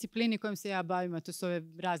u disciplini kojom se ja bavim, a to su ove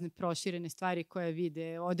razne proširene stvari koje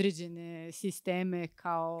vide određene sisteme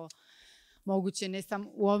kao moguće, ne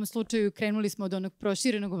samo u ovom slučaju krenuli smo od onog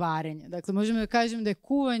proširenog varenja. Dakle, možemo da kažem da je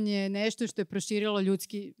kuvanje nešto što je proširilo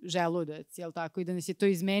ljudski želudac, jel tako, i da nas je to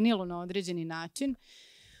izmenilo na određeni način.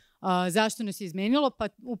 Zašto nas je izmenilo? Pa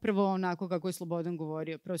upravo onako kako je Slobodan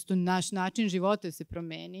govorio. Prosto naš način života se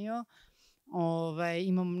promenio.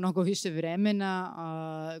 Imamo mnogo više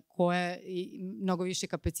vremena i mnogo više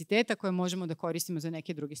kapaciteta koje možemo da koristimo za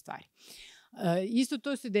neke druge stvari. Isto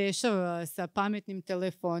to se dešava sa pametnim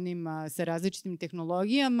telefonima, sa različitim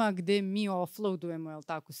tehnologijama gde mi offloadujemo, jel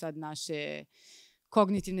tako, sad naše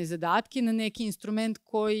kognitivne zadatke na neki instrument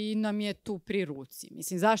koji nam je tu pri ruci.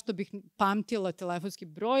 Mislim, zašto bih pamtila telefonski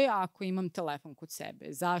broj ako imam telefon kod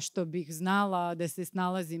sebe? Zašto bih znala da se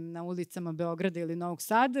snalazim na ulicama Beograda ili Novog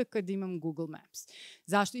Sada kad imam Google Maps?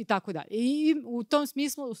 Zašto? I tako dalje. I u tom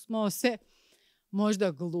smislu smo se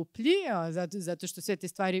možda gluplji, zato što sve te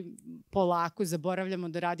stvari polako zaboravljamo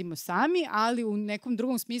da radimo sami, ali u nekom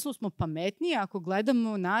drugom smislu smo pametniji ako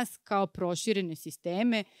gledamo nas kao proširene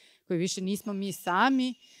sisteme koji više nismo mi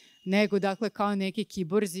sami, nego dakle kao neki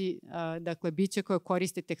kiborzi, dakle biće koje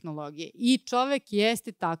koriste tehnologije. I čovek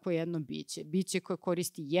jeste takvo jedno biće. Biće koje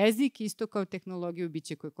koristi jezik isto kao tehnologiju,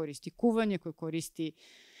 biće koje koristi kuvanje, koje koristi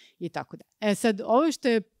i tako da. Sad, ovo što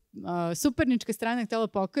je suparnička strana htjela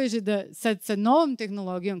pokaže da sad sa novom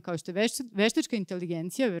tehnologijom kao što je veštačka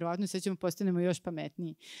inteligencija, verovatno sad ćemo postanemo još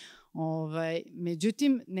pametniji.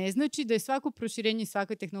 Međutim, ne znači da je svako proširenje i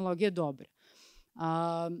svaka tehnologija dobra.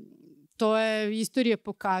 To je istorija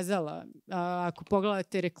pokazala. Ako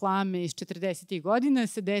pogledate reklame iz 40. godina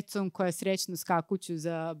sa decom koja srećno skakuću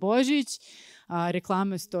za Božić,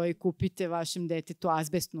 reklama stoji kupite vašem detetu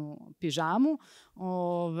azbestnu pižamu,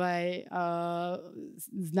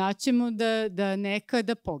 znaćemo da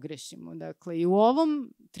nekada pogrešimo. Dakle, i u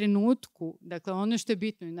ovom trenutku, dakle, ono što je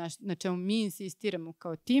bitno i na čemu mi insistiramo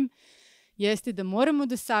kao tim, jeste da moramo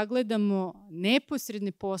da sagledamo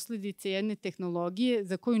neposredne posljedice jedne tehnologije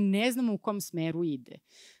za koju ne znamo u kom smeru ide.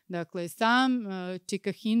 Dakle, sam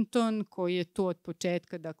Chica Hinton, koji je tu od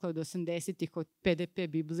početka, dakle od 80-ih, od PDP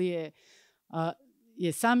Biblije,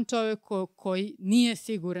 je sam čovjek koji nije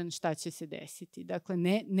siguran šta će se desiti. Dakle,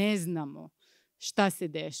 ne znamo šta se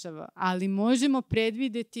dešava, ali možemo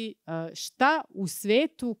predvideti šta u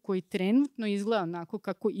svetu koji trenutno izgleda onako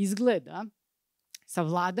kako izgleda, sa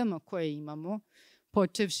vladama koje imamo,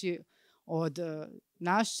 počevši od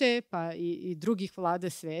naše pa i drugih vlada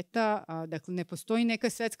sveta. Dakle, ne postoji neka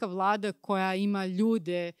svetska vlada koja ima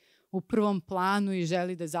ljude u prvom planu i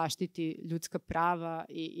želi da zaštiti ljudska prava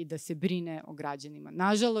i da se brine o građanima.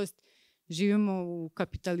 Nažalost, živimo u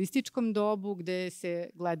kapitalističkom dobu gde se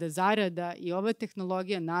gleda zarada i ova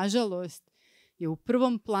tehnologija, nažalost, je u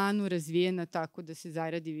prvom planu razvijena tako da se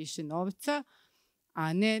zaradi više novca,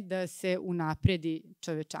 a ne da se unapredi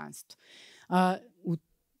čovečanstvo. U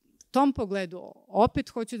tom pogledu opet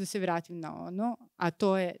hoću da se vratim na ono, a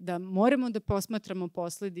to je da moramo da posmatramo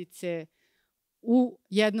posledice u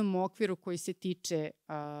jednom okviru koji se tiče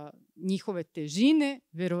njihove težine,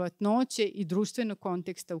 verovatnoće i društvenog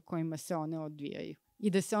konteksta u kojima se one odvijaju. I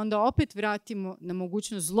da se onda opet vratimo na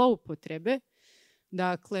mogućnost zloupotrebe,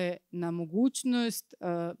 dakle, na mogućnost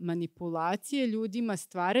manipulacije ljudima,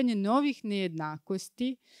 stvaranje novih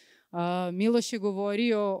nejednakosti. Miloš je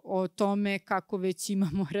govorio o tome kako već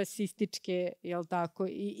imamo rasističke, jel tako,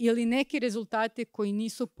 ili neke rezultate koji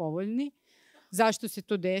nisu povoljni. Zašto se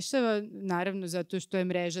to dešava? Naravno, zato što je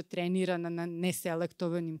mreža trenirana na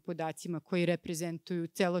neselektovanim podacima koji reprezentuju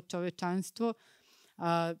celo čovečanstvo.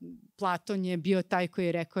 Platon je bio taj koji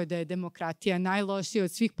je rekao da je demokratija najlošija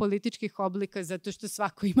od svih političkih oblika zato što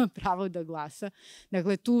svako ima pravo da glasa.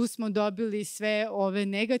 Dakle, tu smo dobili sve ove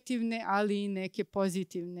negativne, ali i neke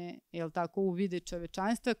pozitivne, jel tako, uvide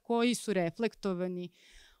čovečanstva koji su reflektovani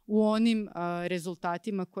u onim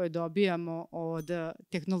rezultatima koje dobijamo od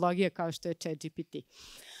tehnologije kao što je ChatGPT.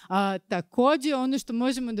 Takođe, ono što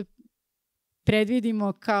možemo da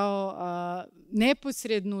predvidimo kao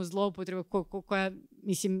neposrednu zloupotrebu koja,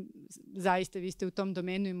 mislim, zaista vi ste u tom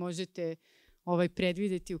domenu i možete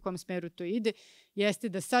predvideti u kom smeru to ide, jeste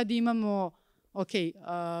da sad imamo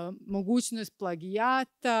mogućnost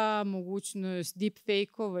plagijata, mogućnost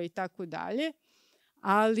deepfake-ova i tako dalje,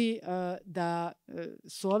 ali da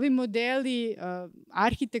su ovi modeli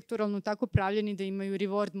arhitekturalno tako pravljeni da imaju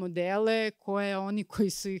reward modele koje oni koji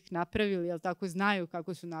su ih napravili, jel tako, znaju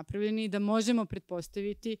kako su napravljeni i da možemo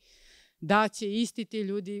pretpostaviti da će isti ti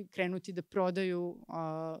ljudi krenuti da prodaju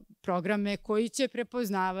programe koji će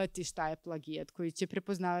prepoznavati šta je plagijat, koji će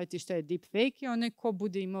prepoznavati šta je deepfake i onaj ko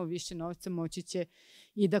bude imao više novca moći će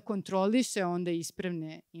i da kontroliše onda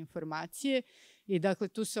ispravne informacije. I dakle,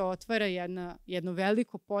 tu se otvara jedno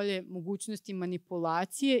veliko polje mogućnosti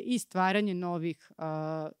manipulacije i stvaranje novih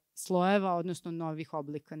slojeva, odnosno novih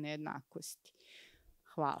oblika nejednakosti.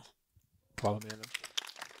 Hvala. Hvala, Miljana.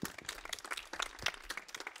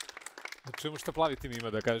 Čujemo šta plavi tim ima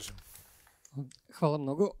da kažem. Hvala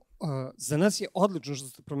mnogo. Za nas je odlično što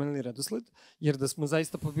ste promenili redosled, jer da smo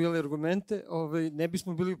zaista pobijali argumente, ne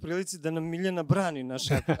bismo bili u prilici da nam Miljana brani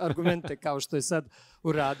naše argumente kao što je sad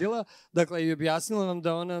uradila. Dakle, i objasnila nam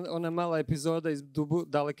da ona mala epizoda iz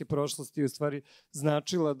daleke prošlosti u stvari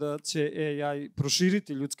značila da će AI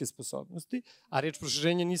proširiti ljudske sposobnosti, a reč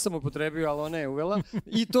proširenje nisam upotrebio, ali ona je uvela.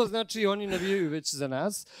 I to znači oni navijaju već za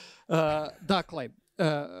nas. Dakle,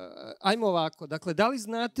 ajmo ovako. Dakle, da li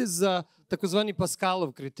znate za takozvani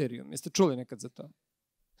Pascalov kriterijum? Jeste čuli nekad za to?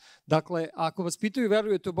 Dakle, ako vas pitaju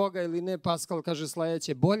verujete u Boga ili ne, Pascal kaže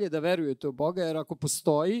sledeće, bolje da verujete u Boga, jer ako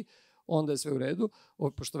postoji, onda je sve u redu,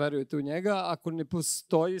 pošto verujete u njega. Ako ne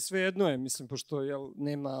postoji, svejedno je, mislim, pošto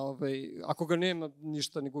nema, ako ga nema,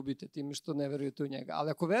 ništa ne gubite time što ne verujete u njega.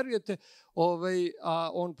 Ali ako verujete, a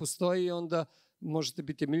on postoji, onda možete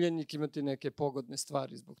biti miljenik, imati neke pogodne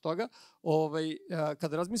stvari zbog toga.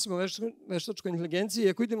 Kada razmislimo o veštačkoj inteligenciji,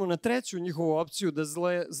 ako idemo na treću njihovu opciju da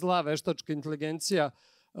zla veštačka inteligencija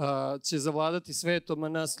će zavladati svetom, a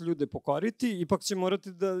nas ljude pokoriti, ipak će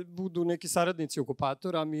morati da budu neki saradnici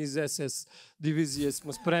okupatora, a mi iz SS divizije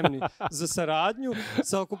smo spremni za saradnju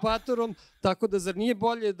sa okupatorom, tako da zar nije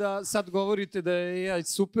bolje da sad govorite da je AI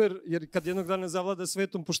super, jer kad jednog dana zavlada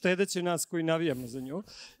svetom, poštedeće nas koji navijamo za nju.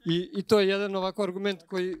 I to je jedan ovako argument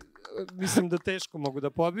koji mislim da teško mogu da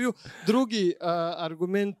pobiju. Drugi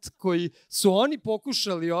argument koji su oni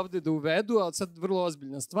pokušali ovde da uvedu, ali sad vrlo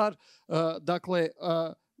ozbiljna stvar, dakle,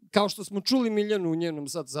 kao što smo čuli Miljanu u njenom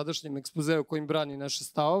sadašnjem ekspozeu kojim brani naše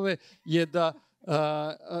stavove, je da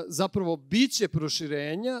zapravo biće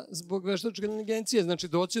proširenja zbog veštačke inteligencije, znači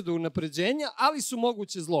doće do unapređenja, ali su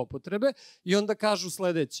moguće zloupotrebe i onda kažu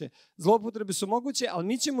sledeće. Zloupotrebe su moguće, ali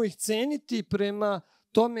mi ćemo ih ceniti prema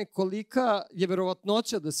tome kolika je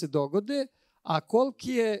verovatnoća da se dogode, a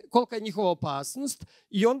kolika je njihova opasnost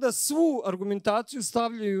i onda svu argumentaciju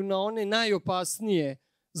stavljaju na one najopasnije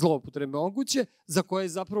zloupotrebe moguće, za koje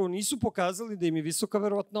zapravo nisu pokazali da im je visoka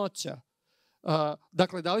verovatnoća.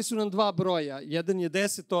 Dakle, dali su nam dva broja. Jedan je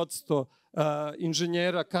 10%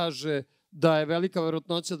 inženjera kaže da je velika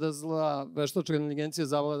verovatnoća da zla veštačka inteligencija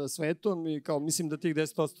zavlada svetom i kao mislim da tih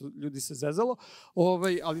 10% ljudi se zezalo,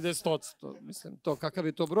 ali 10%, mislim, to kakav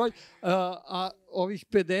je to broj. A ovih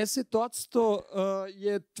 50%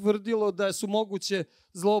 je tvrdilo da su moguće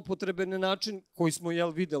zloupotrebe na način koji smo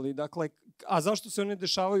videli. Dakle, a zašto se one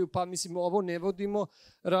dešavaju? Pa mislim, ovo ne vodimo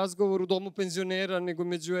razgovor u domu penzionera, nego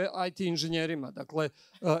među IT inženjerima. Dakle,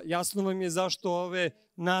 jasno vam je zašto ove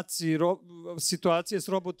situacije s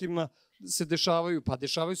robotima se dešavaju. Pa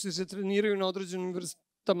dešavaju se, se treniraju na određenim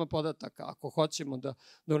vrstama podataka. Ako hoćemo da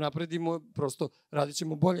unapredimo, prosto radit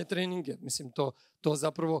ćemo bolje treninge. Mislim, to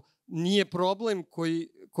zapravo nije problem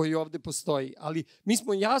koji ovde postoji. Ali mi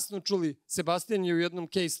smo jasno čuli, Sebastian je u jednom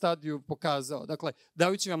case studiju pokazao, dakle,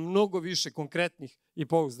 dajući vam mnogo više konkretnih i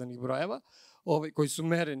pouzdanih brojeva, koji su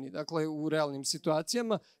mereni, dakle, u realnim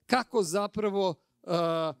situacijama, kako zapravo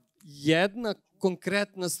jedna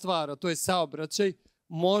konkretna stvar, a to je saobraćaj,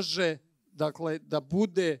 može, dakle, da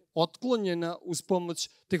bude otklonjena uz pomoć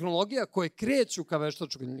tehnologija koje kreću ka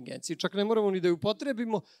veštačkoj inteligenciji. Čak ne moramo ni da ju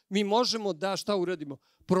upotrebimo, mi možemo da šta uradimo?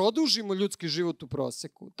 Produžimo ljudski život u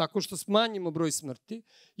proseku, tako što smanjimo broj smrti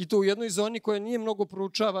i to u jednoj zoni koja nije mnogo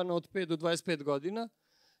proučavana od 5 do 25 godina,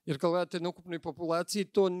 jer kad gledate na ukupnoj populaciji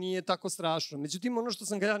to nije tako strašno. Međutim, ono što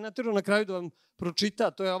sam ga ja naterao na kraju da vam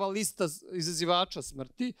pročita, to je ova lista izazivača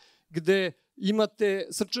smrti, gde imate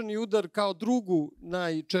srčani udar kao drugu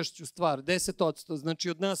najčešću stvar, 10%, znači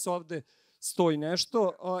od nas ovde 100 i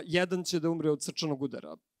nešto, jedan će da umre od srčanog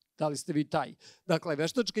udara. Da li ste vi taj? Dakle,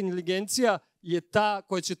 veštačka inteligencija je ta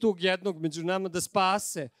koja će tog jednog među nama da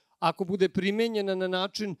spase ako bude primenjena na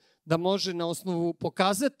način da može na osnovu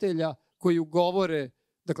pokazatelja koji ugovore,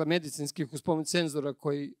 dakle medicinskih uz pomoć senzora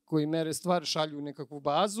koji mere stvar, šalju u nekakvu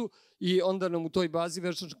bazu i onda nam u toj bazi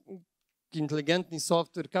veštački inteligentni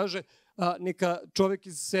softver kaže neka čovek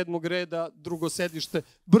iz 7. reda, drugo sedište,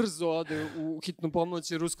 brzo ode u hitnu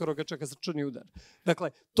pomoć jer uskoro ga čeka srčani udar.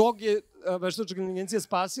 Dakle, tog je veštačka inteligencija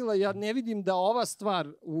spasila. Ja ne vidim da ova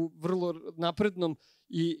stvar u vrlo naprednom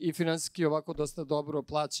i finansijski ovako dosta dobro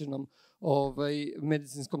plaćenom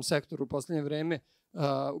medicinskom sektoru u poslednje vreme,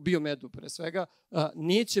 u biomedu pre svega,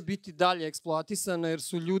 neće biti dalje eksploatisana jer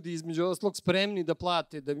su ljudi između oslog spremni da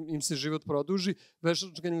plate da im se život produži.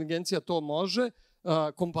 Veštačka inteligencija to može,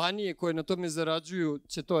 kompanije koje na tome zarađuju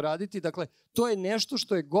će to raditi. Dakle, to je nešto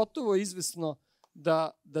što je gotovo izvesno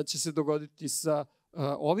da će se dogoditi sa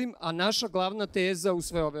ovim, a naša glavna teza u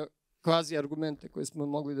sve ove kvazi argumente koje smo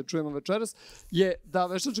mogli da čujemo večeras, je da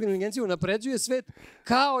veštačka inteligencija unapređuje svet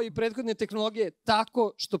kao i prethodne tehnologije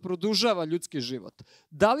tako što produžava ljudski život.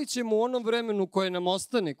 Da li ćemo u onom vremenu koje nam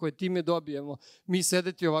ostane, koje time dobijemo, mi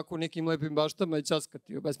sedeti ovako u nekim lepim baštama i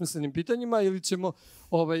ćaskati o besmislenim pitanjima ili ćemo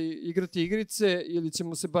igrati igrice ili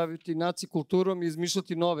ćemo se baviti kulturom i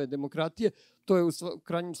izmišljati nove demokratije, to je u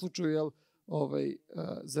krajnjem slučaju,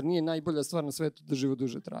 zar nije najbolja stvar na svetu da život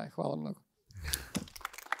duže traje? Hvala mnogo.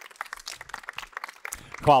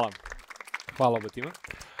 Hvala oba tima.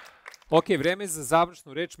 Ok, vreme je za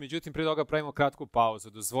završnu reč, međutim, pre toga pravimo kratku pauzu.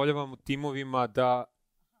 Dozvoljavamo timovima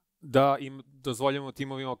dozvoljavamo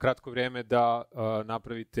timovima kratko vreme da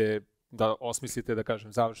napravite, da osmislite, da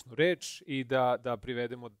kažem, završnu reč i da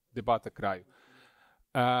privedemo Debatak kraju.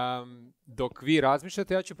 Dok vi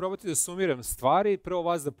razmišljate, ja ću probati da sumiram stvari. Prvo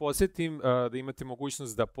vas da podsjetim da imate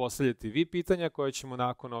mogućnost da postavljate vi pitanja koje ćemo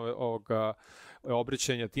nakon ovog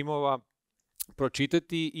obraćanja timova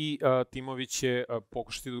pročitati i timovi će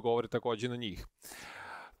pokušati da odgovore takođe na njih.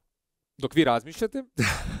 Dok vi razmišljate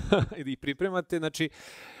i pripremate, znači,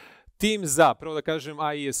 tim za, prvo da kažem,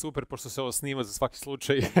 AI je super, pošto se ovo snima za svaki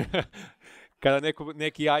slučaj. Kada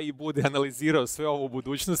neki AI bude analizirao sve ovo u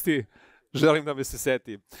budućnosti, želim da me se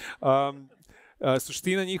seti.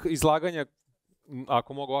 Suština njih izlaganja,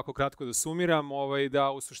 ako mogu ovako kratko da sumiram,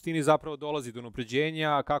 da u suštini zapravo dolazi do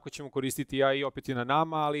unapređenja, kako ćemo koristiti AI opet je na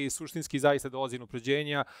nama, ali suštinski zaista dolazi do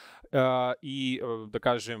unapređenja i, da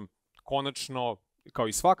kažem, konačno, kao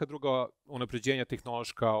i svaka druga unapređenja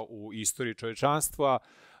tehnološka u istoriji čovečanstva,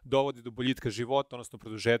 dovodi do boljitka života, odnosno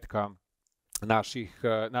produžetka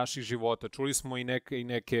naših života. Čuli smo i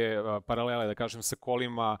neke paralele, da kažem, sa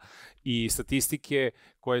kolima i statistike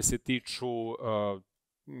koje se tiču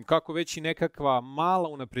kako već i nekakva mala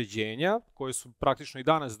unapređenja, koje su praktično i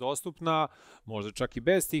danas dostupna, možda čak i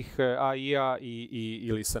bez tih AI-a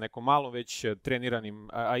ili sa nekom malom već treniranim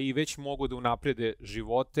AI, već mogu da unaprede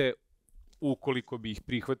živote ukoliko bi ih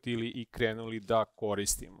prihvatili i krenuli da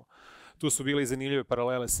koristimo. Tu su bile i zanimljive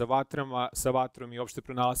paralele sa vatrom i opšte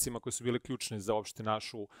pronalascima koje su bile ključne za opšte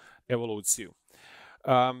našu evoluciju.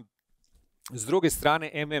 S druge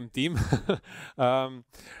strane, tim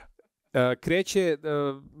kreće,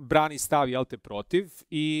 brani stav, protiv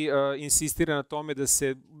i insistira na tome da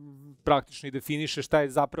se praktično i definiše šta je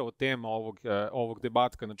zapravo tema ovog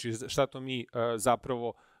debatka, znači šta to mi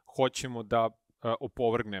zapravo hoćemo da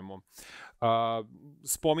opovrgnemo.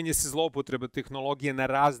 Spominje se zloupotreba tehnologije na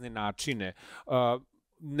razne načine.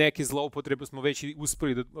 Neke zloupotrebe smo već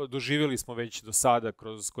uspeli doživjeli smo već do sada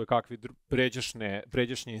kroz kojekakve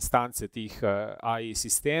pređašnje instance tih AI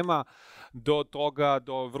sistema, do toga,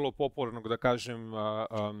 do vrlo popularnog, da kažem,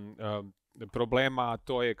 problema,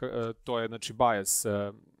 to je znači bias,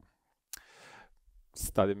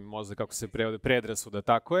 stade mi mozak kako se prevode, predrasuda,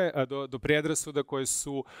 tako je, do predrasuda koje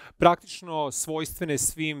su praktično svojstvene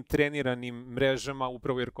svim treniranim mrežama,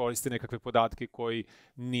 upravo jer koriste nekakve podatke koji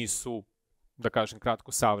nisu, da kažem,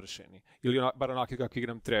 kratko savršeni, ili bar onakvi kakvi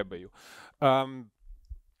nam trebaju.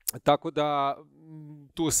 Tako da,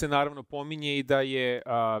 tu se naravno pominje i da je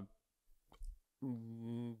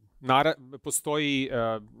postoji,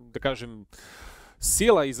 da kažem,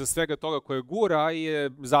 sila iza svega toga koje gura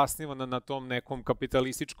je zasnivana na tom nekom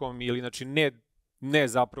kapitalističkom ili, znači, ne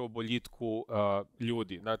zapravo boljitku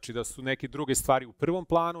ljudi. Znači, da su neke druge stvari u prvom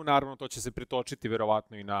planu, naravno to će se pretočiti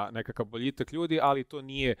verovatno i na nekakav boljitak ljudi, ali to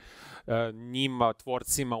nije njima,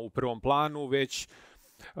 tvorcima, u prvom planu, već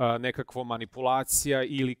nekakva manipulacija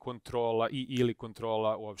ili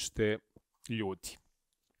kontrola uopšte ljudi.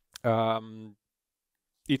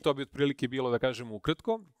 I to bi otprilike bilo, da kažem,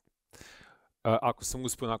 ukratko. Ako sam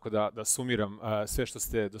uspio onako da sumiram sve što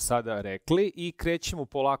ste do sada rekli, i krećemo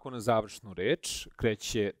polako na završnu reč.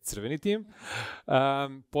 Kreće crveni tim.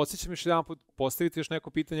 Podsjećam još jedan put, postavite još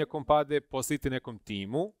neko pitanje ako vam pade, postavite nekom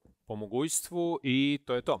timu po mogućstvu i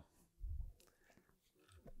to je to.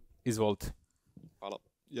 Izvolite. Hvala.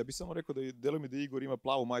 Ja bih samo rekao da deluje mi da Igor ima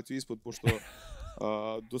plavu majicu ispod, pošto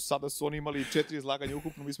do sada su oni imali 4 izlaganja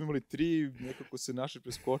ukupno, mi smo imali 3, nekako se naše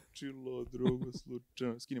preskočilo, drugo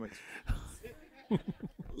slučajno, skini majicu.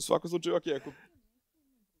 U svakom slučaju, ok, ako...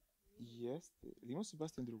 Jeste, imao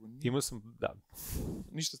Sebastian drugo? Imao sam, da.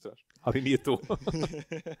 Ništa strašno. Ali nije tu.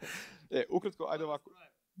 Ukratko, ajde ovako.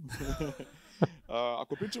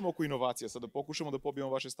 Ako pričamo oko inovacija, sada pokušamo da pobijemo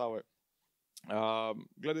vaše stavove.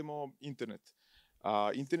 Gledajmo internet.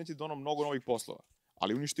 Internet je donao mnogo novih poslova,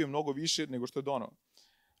 ali uništio je mnogo više nego što je donao.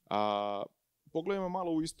 Pogledajmo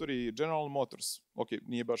malo u istoriji General Motors. Ok,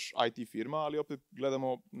 nije baš IT firma, ali opet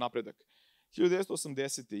gledamo napredak.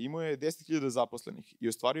 1980. imao je 10.000 zaposlenih i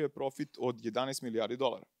ostvario je profit od 11 milijardi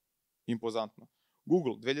dolara. Impozantno.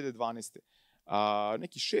 Google 2012.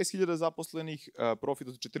 Neki 6.000 zaposlenih, profit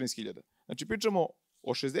od 14.000. Znači, pričamo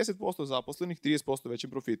o 60% zaposlenih, 30% većem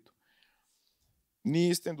profitu.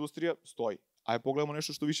 Nije ista industrija, stoji. Ajde, pogledamo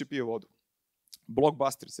nešto što više pije vodu.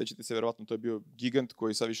 Blockbuster, sećate se, verovatno, to je bio gigant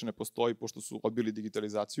koji sad više ne postoji, pošto su odbili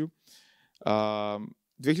digitalizaciju.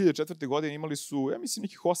 2004. godine imali su, ja mislim,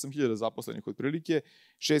 nekih 8.000 zaposlenih otprilike,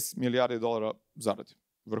 6 milijarde dolara zarade,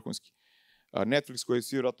 vrhunski. Netflix, koji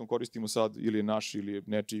svi vjerojatno koristimo sad, ili je naš, ili je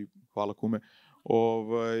nečiji, hvala kume,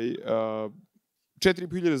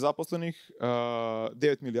 4.500 zaposlenih,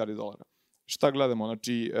 9 milijardi dolara. Šta gledamo?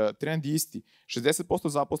 Znači, trend je isti. 60%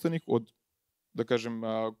 zaposlenih od, da kažem,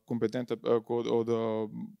 kompetenta, od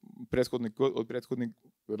prethodnih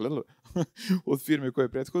od firme koja je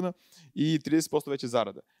prethodna i 30% veća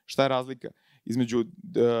zarada. Šta je razlika? Između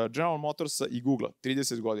General Motorsa i Googlea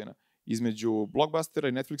 30 godina. Između Blockbustera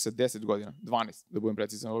i Netflixa 10 godina. 12, da budem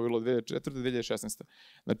precizan. Ovo je bilo 2004-2016.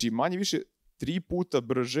 Znači, manje više 3 puta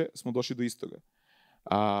brže smo došli do istoga.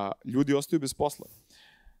 Ljudi ostaju bez posla.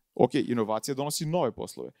 Ok, inovacija donosi nove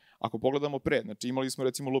poslove. Ako pogledamo pre, znači imali smo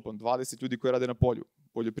recimo lupan 20 ljudi koji rade na polju.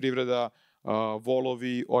 Poljoprivreda,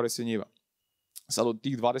 volovi, orese njiva. Sad od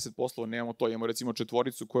tih 20 poslova nemamo to. Imamo recimo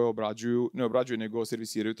 4 koje ne obrađuju, nego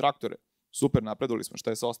servisiraju traktore. Super, napredovali smo. Šta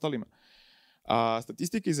je sa ostalima?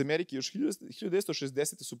 Statistike iz Amerike još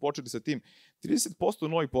 1960. su počeli sa tim. 30%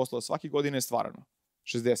 novih poslova svake godine je stvarano.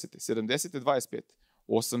 60. 70. 25.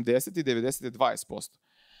 80. i 90. 20%.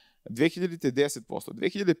 2000. 10%.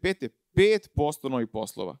 2005. 5% novih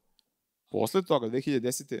poslova. Posle toga,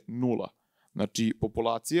 2010. 0. Znači,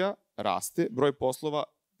 populacija raste, broj poslova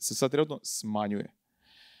se sad trenutno smanjuje.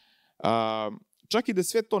 Čak i da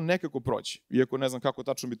sve to nekako proći, iako ne znam kako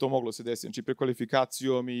tačno bi to moglo se desiti, znači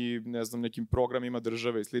prekvalifikacijom i ne znam nekim programima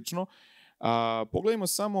države i slično, pogledajmo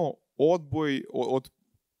samo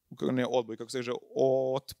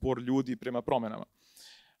otpor ljudi prema promenama.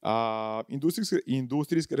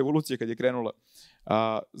 Industrijska revolucija kad je krenula,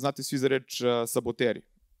 znate svi za reč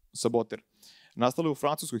saboter. Nastala je u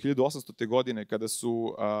Francuskoj 1800. godine kada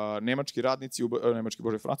su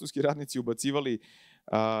francuski radnici ubacivali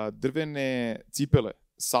drvene cipele,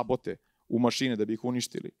 sabote, u mašine da bi ih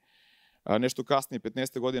uništili. Nešto kasnije,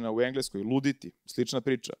 15. godina u Engleskoj, luditi, slična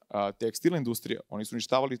priča. Tekstilna industrija, oni su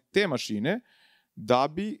uništavali te mašine da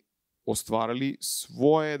bi ostvarili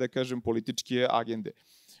svoje, da kažem, političke agende.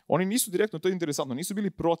 Oni nisu direktno, to je interesantno, nisu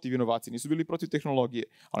bili protiv inovacije, nisu bili protiv tehnologije,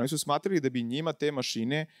 ali oni su smatrali da bi njima te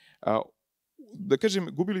mašine, da kažem,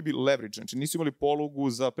 gubili bi leverage, znači nisu imali polugu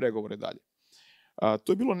za pregovore dalje.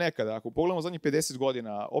 To je bilo nekada, ako pogledamo zadnjih 50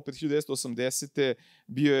 godina, opet 1980.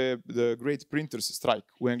 bio je The Great Printers Strike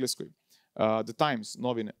u Engleskoj, The Times,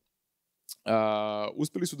 novine.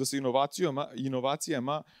 Uspeli su da se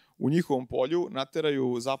inovacijama u njihovom polju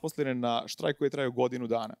nateraju zaposlene na štrajk koji je trajao godinu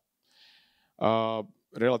dana.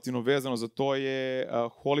 Relativno vezano za to je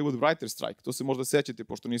Hollywood Writer Strike. To se možda sećate,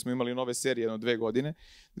 pošto nismo imali nove serije jedno 2 godine.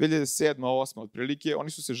 2007. 2008. otprilike, oni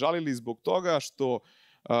su se žalili zbog toga što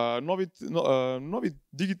novi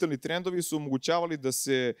digitalni trendovi su omogućavali da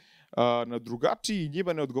se na drugačiji,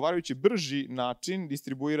 njima neodgovarajući brži način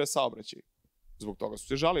distribuira saobraćaj. Zbog toga su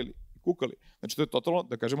se žalili i kukali. Znači, to je totalno,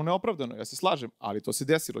 da kažemo, neopravdano. Ja se slažem, ali to se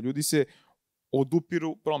desilo. Ljudi se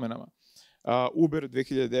odupiru promenama. Uber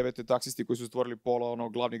 2009. taksisti koji su stvorili pola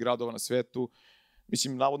glavnih gradova na svetu,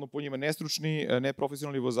 mislim, navodno po njima nestručni,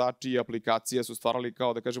 neprofesionalni vozači i aplikacije su stvarali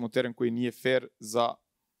kao, da kažemo, teren koji nije fair za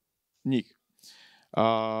njih.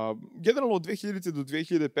 Generalno od 2000. do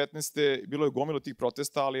 2015. bilo je gomilo tih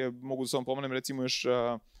protesta, ali mogu da se vam pomenem recimo još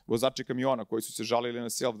vozači kamiona koji su se žalili na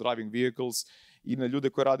self-driving vehicles i na ljude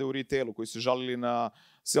koji rade u retailu, koji su se žalili na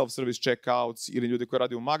self-service checkouts ili ljude koji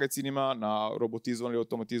rade u magacinima, na robotizovane i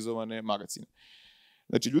automatizovane magacine.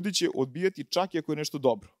 Znači, ljudi će odbijati čak i ako je nešto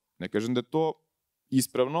dobro. Ne kažem da je to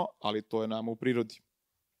ispravno, ali to je nama u prirodi.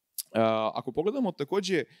 Ako pogledamo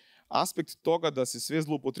takođe aspekt toga da se sve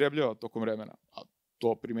zloupotrebljava tokom vremena, a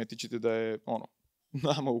to primetit ćete da je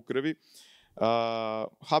nama u krvi.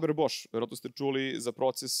 Haber-Bosch, verovatno ste čuli za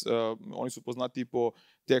proces, oni su poznati po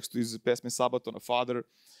tekstu iz pesme Sabatona, Father.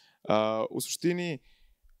 U suštini,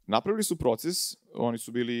 napravili su proces, oni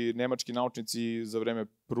su bili nemački naučnici za vreme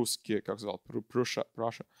Pruske, kako se zvala, Pruša,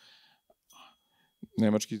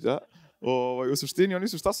 nemački, da. U suštini, oni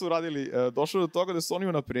su šta su uradili? Došlo do toga da su oni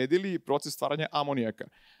unapredili proces stvaranja amonijaka.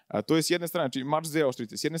 To je s jedne strane, znači mač za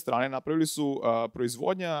oštrice, s jedne strane napravili su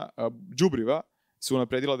proizvodnja đubriva se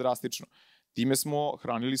unapredila drastično. Time smo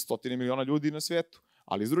hranili 100 miliona ljudi na svetu.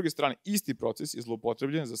 Ali s druge strane, isti proces je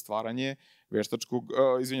zloupotrebljen za stvaranje veštačkog,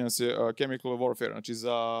 chemical warfare, znači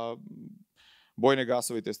za bojne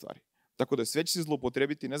gasove i te stvari. Tako da sve će se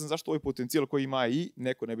zloupotrebiti, ne znam zašto ovaj potencijal koji ima AI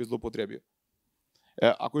neko ne bi zloupotrebio.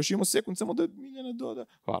 Ako još imamo sekund, samo da Miljana doda.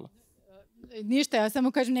 Hvala. Ništa, ja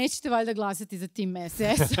samo kažem, nećete valjda glasati za tim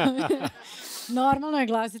SS. Normalno je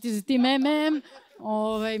glasati za tim MM.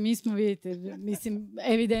 Mi smo, vidite, mislim,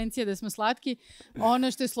 evidencija da smo slatki.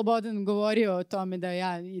 Ono što je Slobodan govorio o tome da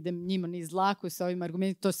ja idem njima niz dlaku sa ovim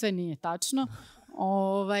argumentima, to sve nije tačno.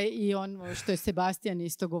 I ono što je Sebastian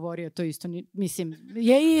isto govorio, to isto, mislim,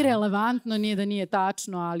 je irelevantno, nije da nije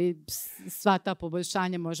tačno, ali sva ta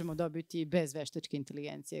poboljšanja možemo dobiti bez veštačke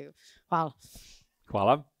inteligencije. Hvala.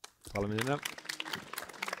 Hvala. Hvala, Miljana.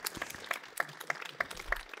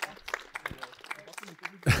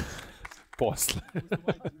 Posle.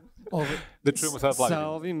 Da čujemo sada plavi.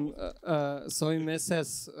 Sa ovim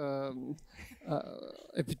SS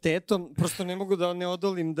epitetom, prosto ne mogu da ne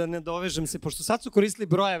odolim, da ne dovežem se, pošto sad su koristili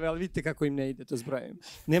brojeve, ali vidite kako im ne ide to s brojevima.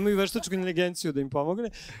 Nemaju veštačku inteligenciju da im pomogne.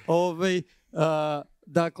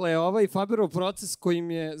 Dakle, ovaj Faberov proces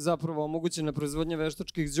kojim je zapravo omogućena proizvodnja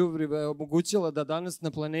veštačkih đubriva je omogućila da danas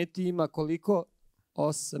na planeti ima koliko?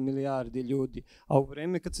 8 milijardi ljudi. A u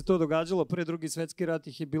vreme kad se to događalo, pre Drugi svetski rat,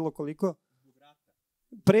 ih je bilo koliko?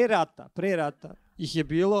 Pre rata ih je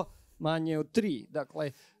bilo manje od 3.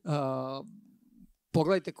 Dakle,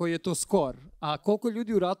 pogledajte koji je to skor. A koliko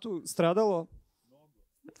ljudi u ratu stradalo?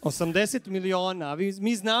 80 miliona.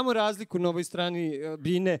 Mi znamo razliku na ovoj strani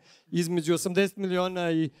bine između 80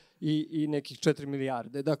 miliona i nekih 4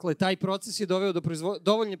 milijarde. Dakle, taj proces je doveo do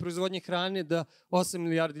dovoljne proizvodnje hrane da 8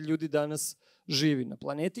 milijardi ljudi danas živi na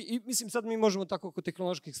planeti. I mislim, sad mi možemo tako oko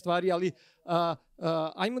tehnoloških stvari, ali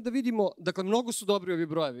ajmo da vidimo, dakle, mnogo su dobri ovi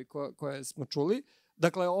brojevi koje smo čuli.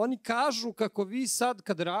 Dakle, oni kažu kako vi sad,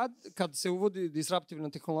 kad se uvodi disruptivna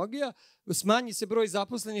tehnologija, smanji se broj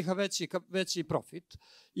zaposlenih, a veći profit.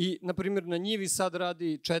 I, na primjer, na njivi sad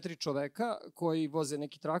radi 4 čoveka koji voze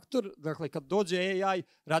neki traktor. Dakle, kad dođe AI,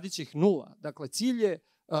 radit će ih 0. Dakle, cilj je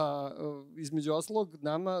između oslog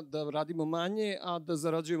nama da radimo manje, a da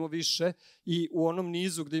zarađujemo više. I u onom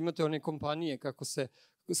nizu gde imate one kompanije kako se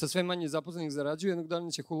sa sve manje zaposlenih zarađuju, jednog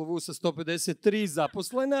dana će HOOLOOVOO sa 153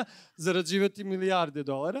 zaposlena zarađivati milijarde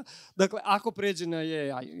dolara. Dakle, ako pređe na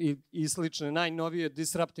AI i slične najnovije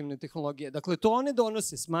disruptivne tehnologije. Dakle, to one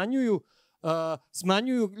donose,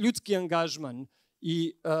 smanjuju ljudski angažman.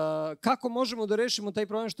 I kako možemo da rešimo taj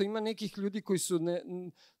problem što ima nekih ljudi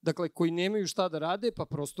koji nemaju šta da rade, pa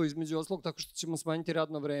prosto između oslog tako što ćemo smanjiti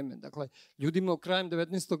radno vreme. Dakle, ljudima u krajem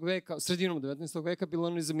 19. veka, sredinom 19. veka bilo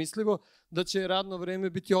nezamislivo da će radno vreme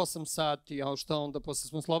biti 8 sati, a šta onda, posle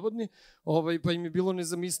smo slobodni, pa im je bilo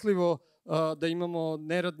nezamislivo da imamo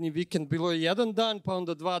neradni vikend, bilo je 1 dan, pa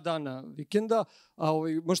onda 2 dana vikenda, a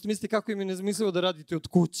možete misliti kako im je nezamislivo da radite od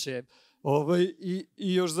kuće,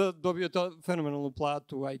 i još dobijete fenomenalnu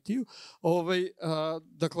platu u IT-u.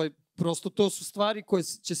 Dakle, prosto to su stvari koje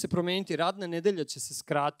će se promeniti. Radna nedelja će se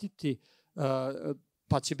skratiti,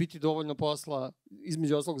 pa će biti dovoljno posla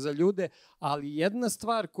između oslog za ljude, ali jedna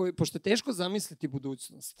stvar pošto je teško zamisliti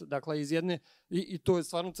budućnost, dakle i to je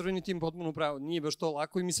stvarno crveni tim potpuno pravo, nije baš to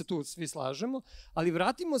lako i mi se tu svi slažemo, ali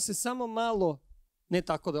vratimo se samo malo, ne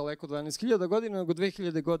tako daleko, 12.000 godina, nego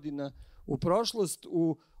 2000 godina u prošlost,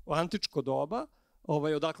 u antičko doba,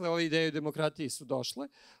 odakle ove ideje o demokratiji su došle.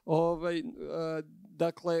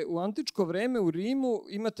 Dakle, u antičko vreme u Rimu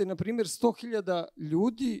imate, na primjer, 100.000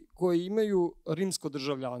 ljudi koji imaju rimsko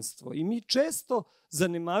državljanstvo. I mi često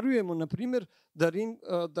zanemarujemo, na primjer,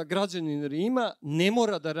 da građanin Rima ne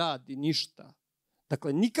mora da radi ništa.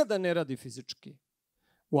 Dakle, nikada ne radi fizički.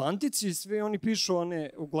 U antici sve oni pišu one,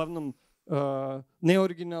 uglavnom,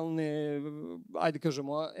 neoriginalne, ajde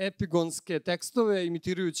kažemo, epigonske tekstove,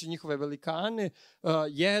 imitirajući njihove velikane,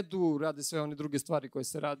 jedu, rade sve one druge stvari koje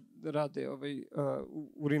se rade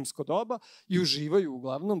u rimsko doba i uživaju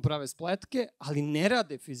uglavnom, prave spletke, ali ne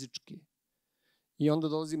rade fizički. I onda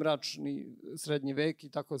dolazi mračni srednji vek i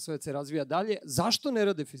tako sve se razvija dalje. Zašto ne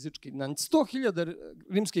rade fizički? Na 100.000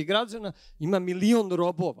 rimskih građana ima 1 milion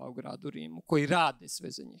robova u gradu Rimu koji rade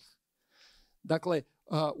sve za njih. Dakle,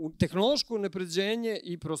 tehnološko unapređenje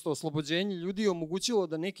i prosto oslobođenje ljudi je omogućilo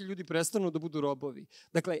da neki ljudi prestanu da budu robovi.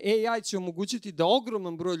 Dakle, AI će omogućiti da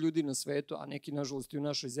ogroman broj ljudi na svetu, a neki, nažalost, i u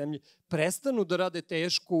našoj zemlji, prestanu da rade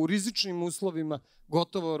teško, u rizičnim uslovima,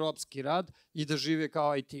 gotovo robski rad i da žive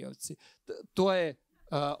kao IT-ovci. To je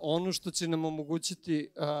ono što će nam omogućiti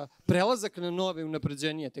prelazak na nove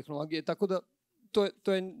unapređenije tehnologije, tako da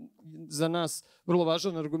to je za nas vrlo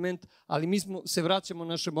važan argument, ali mi se vraćamo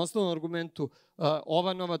našem osnovnom argumentu.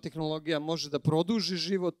 Ova nova tehnologija može da produži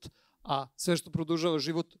život, a sve što produžava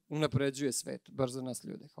život unapređuje svet, bar za nas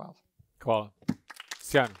ljude. Hvala. Hvala.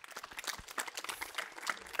 Sjajno.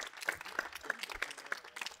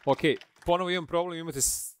 Ok, ponovo imam problem, imate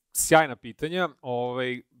sjajna pitanja.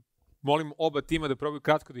 Molim oba tima da probaju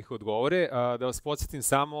kratko da ih odgovore. Da vas podsjetim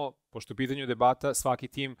samo, pošto je pitanju debata, svaki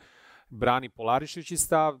tim brani polarišujući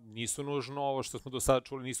stav, nisu nužno ovo što smo do sada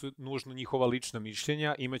čuli, nisu nužno njihova lična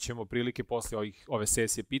mišljenja. Imaćemo prilike posle ove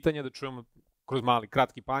sesije pitanja da čujemo kroz mali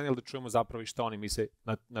kratki panel, da čujemo zapravo i šta oni misle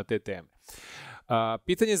na te teme.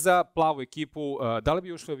 Pitanje za plavu ekipu, da li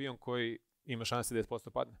bi ušli avion koji ima šanse 10%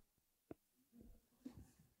 padne?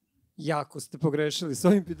 Jako ste pogrešili s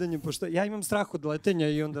ovim pitanjem, pošto ja imam strah od letenja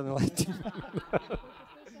i onda ne letim.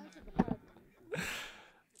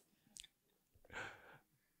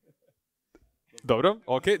 Dobro,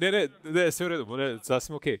 ok, ne, sve u redu,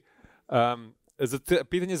 sasvim ok.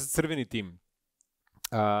 pitanje za crveni tim.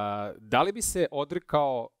 Da li bi se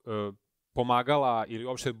odrekao pomagala ili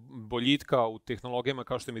uopšte boljitka u tehnologijama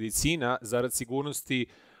kao što je medicina zarad sigurnosti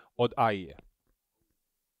od AI-a?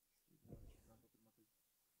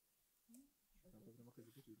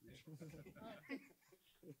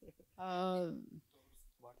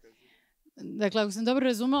 Dakle, ako sam dobro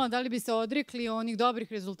razumela, da li bi se odrekli onih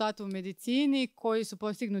dobrih rezultata u medicini koji su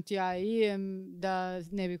postignuti AI-em da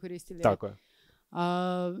ne bi koristili? Tako je.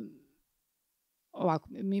 Ovako,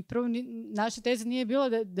 naša teza nije bila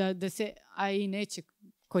da se AI neće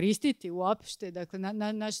koristiti uopšte. Dakle,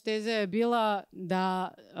 naša teza je bila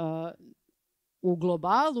da u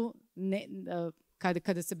globalu,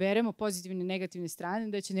 kada saberemo pozitivne i negativne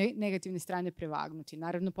strane, da će negativne strane prevagnuti.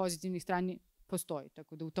 Naravno, pozitivnih strani postoji,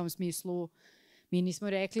 tako da u tom smislu mi nismo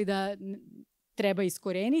rekli da treba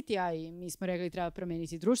iskoreniti AI, mi smo rekli da treba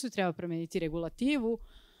promeniti društvo, treba promeniti regulativu.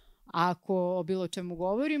 Ako o bilo čemu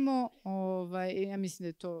govorimo, ja mislim da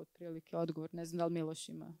je to otprilike odgovor. Ne znam da li Miloš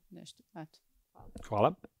ima nešto. Eto.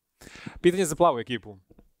 Hvala. Pitanje za plavu ekipu.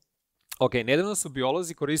 Ok, nedavno su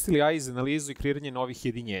biolozi koristili AI za analizu i kreiranje novih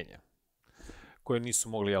jedinjenja, koje nisu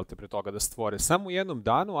mogli, pre toga da stvore. Samo u jednom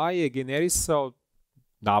danu AI je generisao,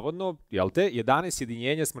 navodno, 11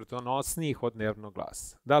 jedinjenja smrtonosnijih od nervnog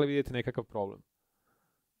glasa. Da li vidite nekakav problem?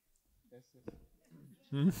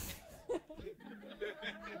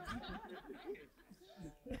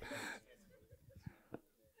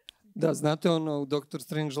 Da, znate ono u Dr.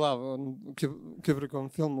 Strangelove, u Kubrickovom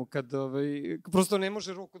filmu, kad prosto ne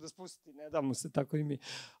može ruku da spusti, ne da mu se, tako i mi.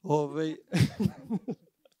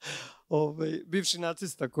 Bivši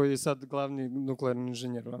nacista koji je sad glavni nuklearni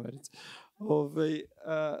inženjer u Americi.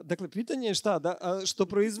 Dakle, pitanje je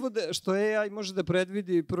što AI može da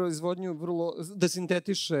predvidi proizvodnju da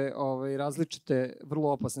sintetiše različite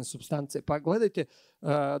vrlo opasne supstance. Pa gledajte,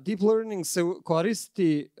 deep learning se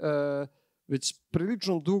koristi već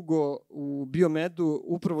prilično dugo u biomedu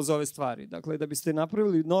upravo za ove stvari. Dakle, da biste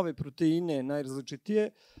napravili nove proteine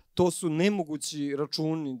najrazličitije, to su nemogući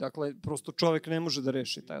računi. Dakle, prosto čovek ne može da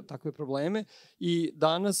reši takve probleme. I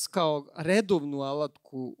danas kao redovnu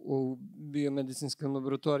alatku u biomedicinskim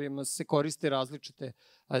laboratorijama se koriste različite,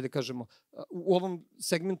 ajde kažemo, u ovom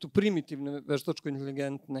segmentu primitivne veštačko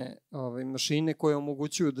inteligentne mašine koje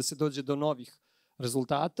omogućuju da se dođe do novih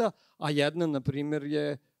rezultata, a jedna, na primjer,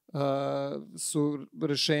 su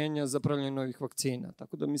rešenja za pravljanje novih vakcina.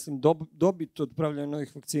 Tako da mislim dobit od pravljanja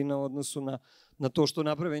novih vakcina u odnosu na to što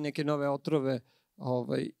naprave i neke nove otrove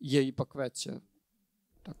je ipak veća.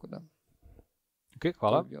 Tako da. Ok,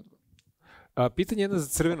 hvala. Pitanje jedno za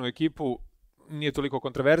crvenu ekipu, nije toliko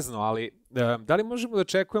kontroverzno, ali da li možemo da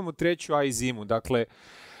očekujemo treću AI zimu? Dakle,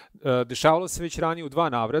 dešavalo se već ranije u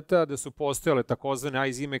 2 navrata da su postojale takozvane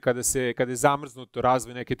AI zime kada je zamrznuto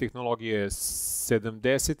razvoj neke tehnologije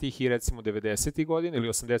 70-ih i recimo 90-ih godina ili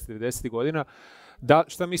 80-90-ih godina.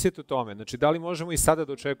 Šta mislite o tome? Znači, da li možemo i sada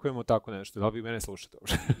da očekujemo tako nešto? Da li vi mene slušate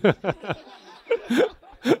uopšte?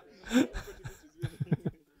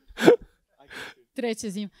 Treća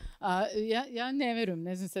zima. Ja ne verujem,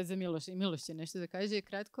 ne znam sad za Miloša. I Miloš će nešto da kaže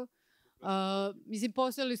kratko. Mislim,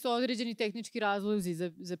 postojali su određeni tehnički razlozi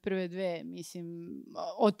za prve dve. Mislim,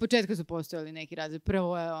 od početka su postojali neki razlozi.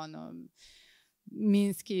 Prvo je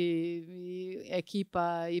Minski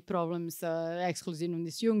ekipa i problem sa ekskluzivnom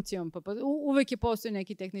disjunkcijom. Uvek je postojao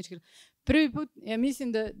neki tehnički. Prvi put, ja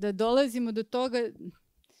mislim da dolazimo do toga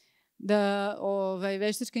da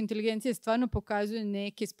veštačka inteligencija stvarno pokazuje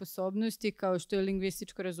neke sposobnosti kao što je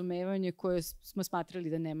lingvističko razumevanje koje smo smatrali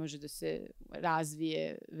da ne može da se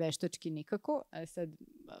razvije veštački nikako. Sad,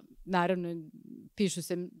 naravno, pišu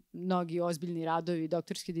se mnogi ozbiljni radovi,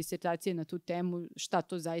 doktorske disertacije na tu temu, šta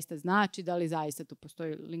to zaista znači, da li zaista tu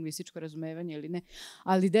postoji lingvističko razumevanje ili ne.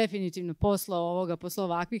 Ali definitivno posle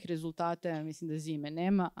ovakvih rezultata, ja mislim da zime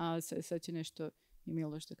nema, a sad će nešto i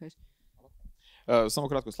Miloš da kaže. Samo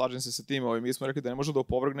kratko, slažem se sa tim. Mi smo rekli da ne možemo da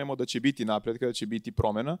opovrgnemo da će biti napretka, da će biti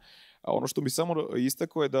promena. Ono što mi samo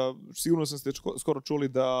istakao je da, sigurno sam ste skoro čuli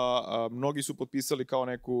da mnogi su potpisali kao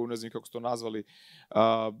neku, ne znam kako su to nazvali,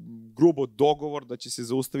 grubo dogovor da će se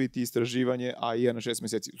zaustaviti istraživanje AI-a na 6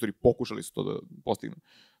 meseci. U stvari, pokušali su to da postignu.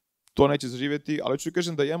 To neće zaživeti, ali ću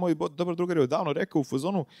kažem da je moj dobar drugar je odavno rekao u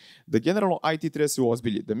fazonu da generalno IT treba se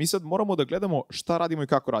uozbilji, da mi sad moramo da gledamo šta radimo i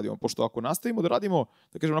kako radimo, pošto ako nastavimo da radimo,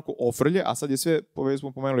 da kažem onako ofrlje, a sad je sve,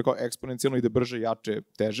 smo pomenuli kao eksponencijalno, ide brže, jače,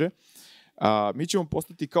 teže, mi ćemo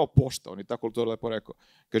postati kao pošta, on je tako to lepo rekao.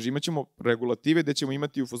 Kaže, imat ćemo regulative gde ćemo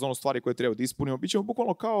imati u fazonu stvari koje treba da ispunimo, bit ćemo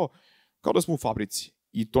bukvalno kao da smo u fabrici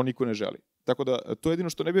i to niko ne želi. Tako da, to je jedino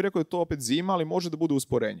što ne bih rekao da je to opet zima, ali može da bude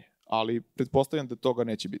usporenje. Ali pretpostavljam da toga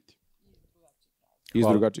neće biti. Iz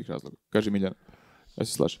drugačijih razloga. Kaže Miljana. Ja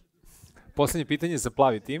se slažem. Poslednje pitanje za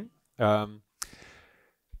plavi tim.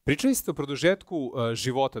 Pričali ste o produžetku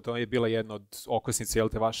života, to je bila jedna od okosnica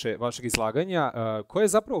vašeg izlaganja. Koja je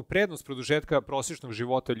zapravo prednost produžetka prosječnog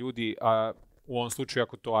života ljudi, a u ovom slučaju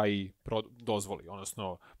ako to AI dozvoli,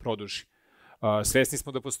 odnosno produži? Svesni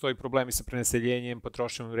smo da postoji problemi sa prenaseljenjem,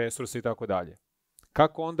 potrošenjem resursa i tako dalje.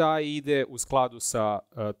 Kako onda AI ide u skladu sa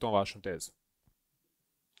tom vašom tezom?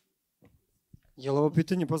 Je li ovo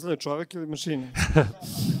pitanje postavlja čovek ili mašina?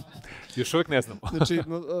 Još uvek ne znamo. Znači,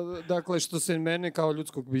 dakle, što se mene kao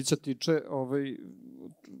ljudskog bića tiče,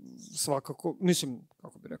 svakako, mislim,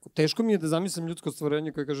 kako bih rekao, teško mi je da zamislim ljudsko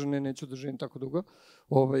stvorenje koje kaže ne, neću da živim tako dugo,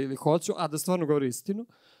 ili hoću, a da stvarno govori istinu.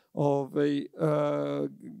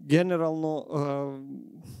 Generalno,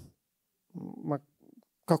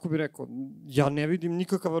 kako bih rekao, ja ne vidim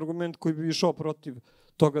nikakav argument koji bi išao protiv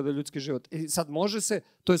toga da ljudski život. I sad može se,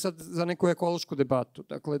 to je sad za neku ekološku debatu,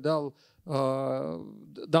 dakle,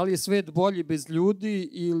 da li je svet bolji bez ljudi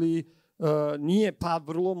ili nije, pa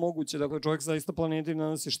vrlo moguće. Dakle, čovjek zaista planeti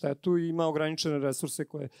nanosi štetu i ima ograničene resurse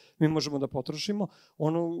koje mi možemo da potrošimo.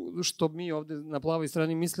 Ono što mi ovde na plavoj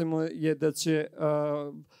strani mislimo je da će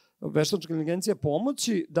veštačka inteligencija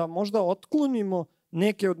pomoći da možda otklonimo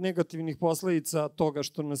neke od negativnih posledica toga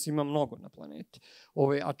što nas ima mnogo na planeti.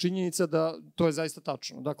 A činjenica da to je zaista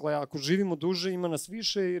tačno. Dakle, ako živimo duže, ima nas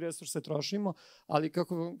više i resurse trošimo, ali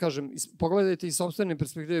kako kažem, pogledajte iz sopstvene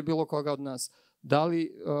perspektive bilo koga od nas. Da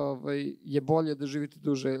li je bolje da živite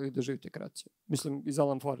duže ili da živite kraće? Mislim, iz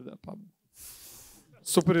Alan Forda, pa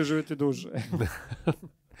super je živite duže.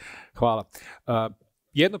 Hvala.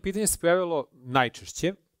 Jedno pitanje se pojavilo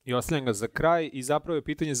najčešće i ostavljam ga za kraj i zapravo je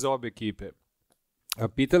pitanje za obe ekipe.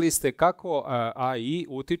 Pitali ste kako AI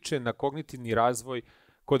utiče na kognitivni razvoj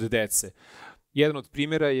kod dece. Jedan od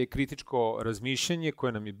primjera je kritičko razmišljanje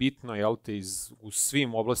koje nam je bitno u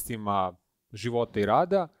svim oblastima života i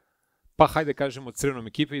rada, pa hajde kažemo crvenom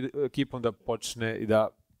ekipom da počne i da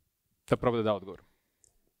proba da da odgovor.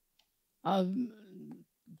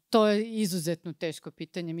 To je izuzetno teško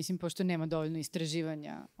pitanje, mislim, pošto nema dovoljno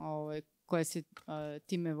istraživanja koje se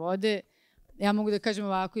time vode. Ja mogu da kažem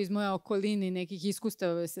ovako iz moje okoline i nekih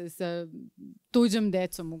iskustava sa tuđom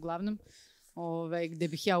decom uglavnom, gde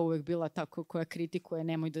bih ja uvek bila tako koja kritikuje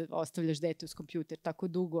nemoj da ostavljaš dete uz kompjuter tako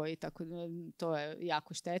dugo i tako, to je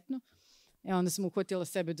jako štetno. Onda sam uhvatila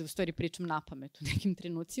sebe da u stvari pričam napamet u nekim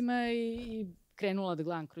trenucima i krenula da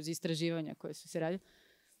gledam kroz istraživanja koje su se radile.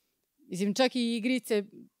 Mislim, čak i igrice,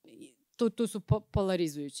 tu su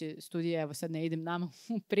polarizujuće studije, evo sad ne idem nama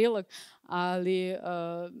u prilog, ali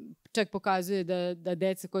čak pokazuje da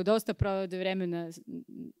deca koje dosta provode vremena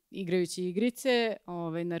igrajući igrice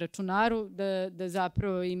na računaru, da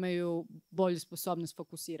zapravo imaju bolju sposobnost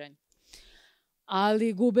fokusiranja.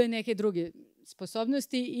 Ali gube neke druge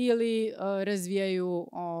sposobnosti ili razvijaju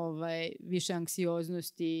više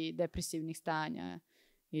anksioznosti, depresivnih stanja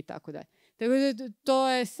i tako dalje. Tako da to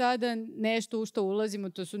je sada nešto u što ulazimo,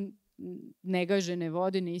 to su negažene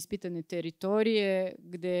vode, neispitane teritorije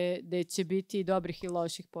gde će biti i dobrih i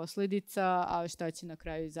loših posledica, a šta će na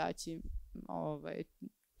kraju izaći,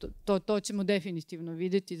 to ćemo definitivno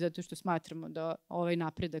videti zato što smatramo da ovaj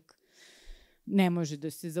napredak ne može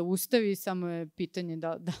da se zaustavi, samo je pitanje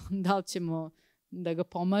da li ćemo da ga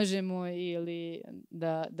pomažemo ili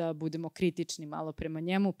da budemo kritični malo prema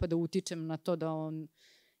njemu pa da utičemo na to da on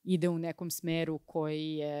ide u nekom smeru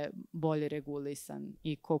koji je bolje regulisan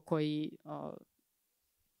i koji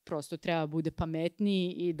prosto treba bude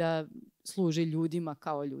pametniji i da služi ljudima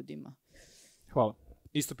kao ljudima. Hvala.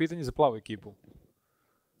 Isto pitanje za plavu ekipu.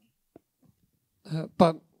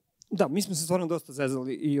 Pa, da, mi smo se stvarno dosta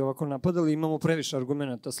zezali i ovako napadali, imamo previše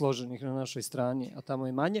argumenta složenih na našoj strani, a tamo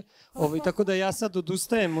je manje. Tako da ja sad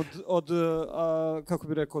odustajem od kako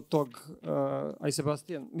bih rekao, tog, aj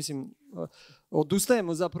Sebastian, mislim,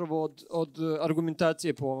 odustajemo zapravo od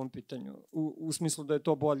argumentacije po ovom pitanju, u smislu da je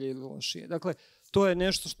to bolje ili lošije. Dakle, to je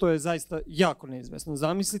nešto što je zaista jako neizvesno.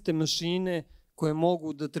 Zamislite mašine koje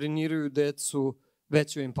mogu da treniraju decu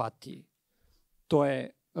veću empatiji.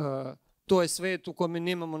 To je svet u kome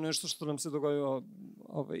nemamo nešto što nam se dogodilo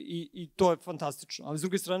i to je fantastično. Ali s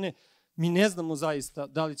druge strane, mi ne znamo zaista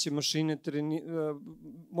da li će mašine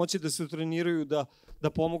moći da se treniraju da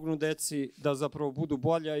pomognu deci da zapravo budu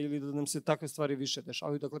bolja ili da nam se takve stvari više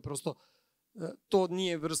dešavaju. Dakle, prosto to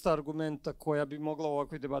nije vrsta argumenta koja bi mogla u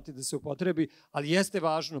ovakvoj debati da se upotrebi, ali jeste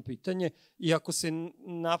važno pitanje i ako se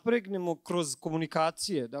napregnemo kroz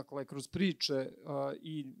komunikacije, dakle, kroz priče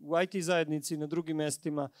i u IT zajednici i na drugim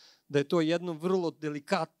mestima, da je to jedno vrlo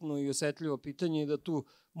delikatno i osetljivo pitanje i da tu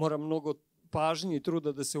mora mnogo pažnje i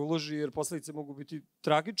truda da se uloži, jer posledice mogu biti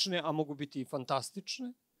tragične, a mogu biti i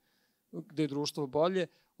fantastične, gde je društvo bolje.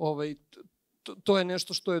 To je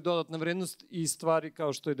nešto što je dodatna vrednost i stvari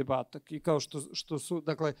kao što je Debatak i kao što su,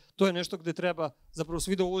 dakle, to je nešto gde treba zapravo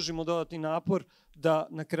svi da uložimo dodatni napor da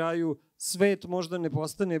na kraju svet možda ne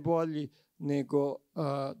postane bolji, nego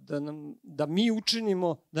da mi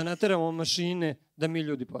učinimo, da nateramo mašine, da mi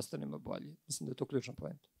ljudi postanemo bolji. Mislim da je to ključna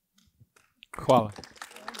poenta. Hvala.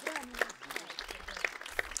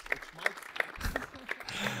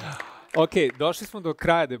 Ok, došli smo do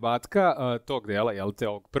kraja debatka tog dela,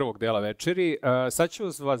 ovog prvog dela večeri. Sad ću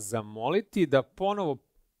vas zamoliti da ponovo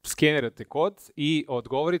skenirate kod i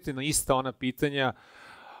odgovorite na ista ona pitanja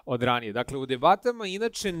od ranije. Dakle, u debatama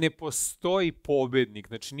inače ne postoji pobednik,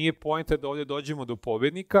 znači nije poenta da ovdje dođemo do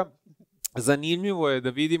pobednika. Zanimljivo je da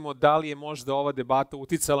vidimo da li je možda ova debata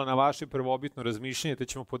uticala na vaše prvobitno razmišljanje, te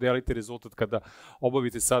ćemo podeliti rezultat kada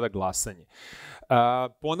obavite sada glasanje.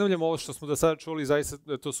 Ponavljam, ovo što smo do sada čuli,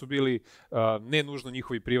 zaista to su bili ne nužno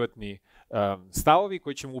njihovi privatni stavovi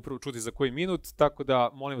koji ćemo upravo čuti za koji minut, tako da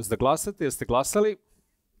molim vas da glasate. Jeste glasali?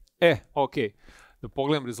 Ok. Da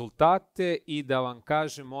pogledam rezultate i da vam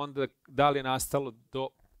kažem onda da li je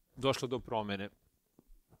došlo do promene.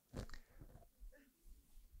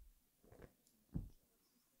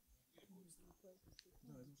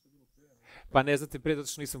 Pa ne znate pre, zato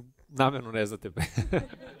što nisam, namerno ne znate pre.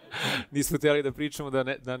 Nismo htjeli da pričamo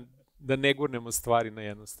da ne gurnemo stvari na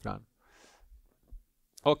jednu stranu.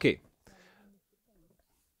 Ok.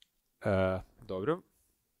 Dobro.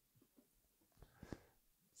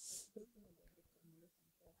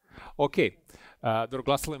 Ok. Dobro,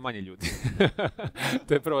 glasalo je manje ljudi.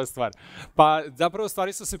 To je prva stvar. Pa zapravo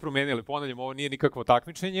stvari su se promenile. Ponavljam, ovo nije nikakvo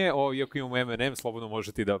takmičenje. Iako imamo M&M, slobodno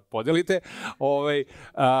možete i da podelite.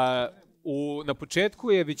 Na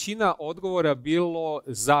početku je većina odgovora bilo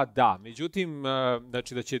za da. Međutim,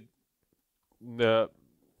 znači da će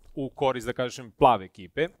u korist, da kažem, plave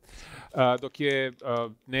ekipe, dok je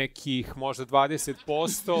nekih možda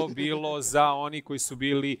 20% bilo za oni koji su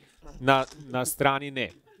bili na strani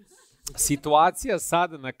ne. Situacija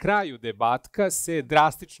sada na kraju debatka se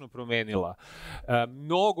drastično promenila.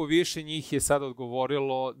 Mnogo više njih je sad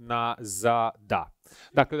odgovorilo za da.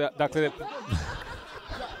 Dakle,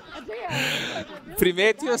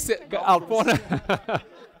 primetio se, ali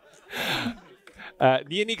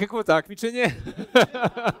nije nikakvo takmičenje.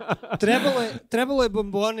 Trebalo je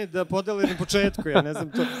bombone da podele na početku, ja ne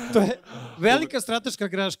znam, to je velika strateška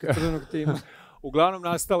greška crvenog tima. Uglavnom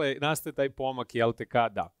nastaje taj pomak,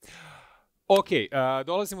 da. Ok,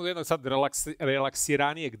 dolazimo do jednog sad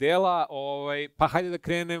relaksiranijeg dela, pa hajde da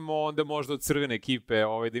krenemo onda možda od crvene ekipe,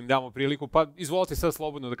 da im damo priliku, pa izvolite sad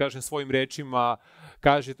slobodno da kažem svojim rečima,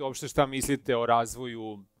 kažete uopšte šta mislite o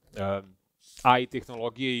razvoju AI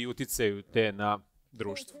tehnologije i uticaju te na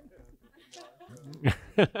društvo.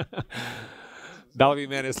 Da li vi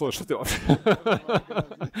mene slušate uopšte?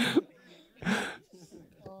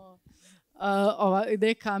 Gde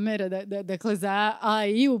je kamera, dakle za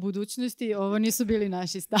AI u budućnosti ovo nisu bili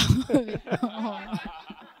naši stavovi.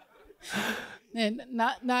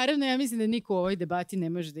 Naravno, ja mislim da niko u ovoj debati ne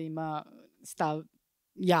može da ima stav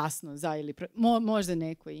jasno za ili možda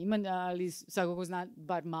neko ima, ali svakako zna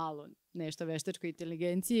bar malo nešto o veštačkoj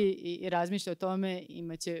inteligenciji i razmišlja o tome,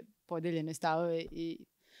 imaće podeljene stavove.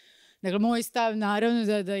 Dakle, moj stav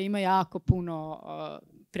naravno da ima jako puno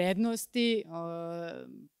prednosti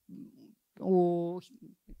u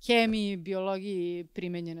hemiji, biologiji,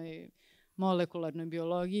 primenjenoj molekularnoj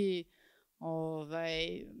biologiji,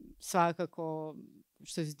 svakako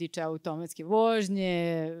što se tiče automatske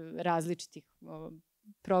vožnje, različitih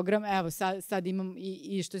programa. Evo, sad imam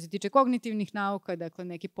i što se tiče kognitivnih nauka, dakle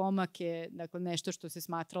neke pomake, dakle nešto što se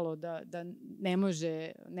smatralo da ne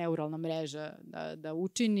može neuralna mreža da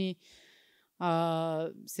učini,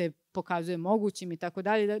 se pokazuje mogućim i tako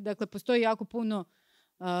dalje. Dakle, postoji jako puno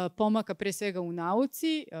pomaka pre svega u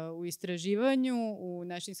nauci, u istraživanju, u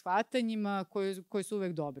našim shvatanjima koje su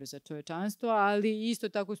uvek dobre za čovečanstvo, ali isto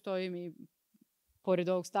tako stoji mi pored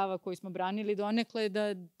ovog stava koji smo branili donekle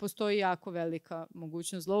da postoji jako velika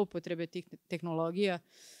mogućnost zloupotrebe tih tehnologija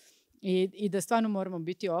i da stvarno moramo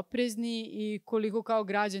biti oprezni i koliko kao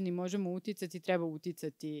građani možemo uticati, treba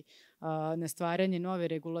uticati na stvaranje nove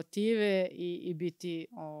regulative i biti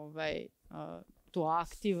tu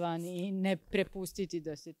aktivan i ne prepustiti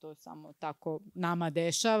da se to samo tako nama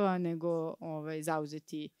dešava, nego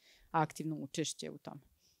zauzeti aktivno učešće u tome.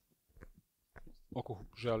 Ako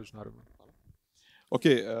želiš, naravno. Ok,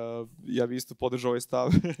 ja bih isto podržao ovaj stav.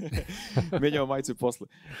 Menjamo majice posle.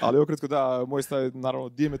 Ali okratko da, moj stav je naravno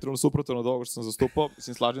dijametralno suprotan od ovoga što sam zastupao.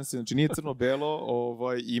 Mislim, slažem se, znači nije crno-belo,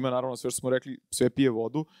 ima naravno sve što smo rekli, sve pije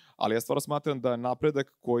vodu, ali ja stvarno smatram da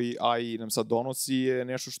napredak koji AI nam sad donosi je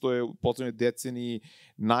nešto što je u poslednjoj deceniji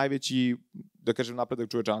najveći, da kažem, napredak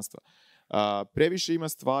čovečanstva. Previše ima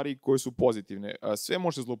stvari koje su pozitivne. Sve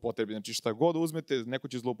može zloupotrebiti. Znači šta god uzmete, neko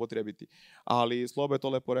će zloupotrebiti. Ali Sloba je to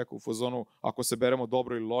lepo rekao u fazonu, ako se beremo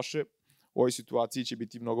dobro ili loše, u ovoj situaciji će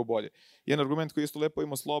biti mnogo bolje. Jedan argument koji isto lepo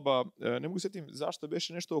ima Sloba, ne mogu setim zašto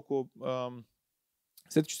beše nešto oko...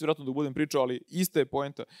 Sjetit ću se vjerojatno da budem pričao, ali ista je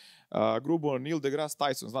poenta. Grubo Neil deGrasse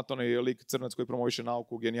Tyson, znate onaj lik crnac koji promoviše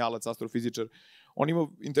nauku, genijalac, astrofizičar, on ima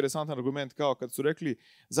interesantan argument kao kad su rekli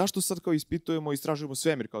zašto sad kao ispitujemo i istražujemo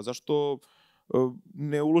svemir, kao zašto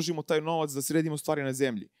ne uložimo taj novac da sredimo stvari na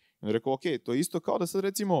zemlji. On je rekao, ok, to je isto kao da sad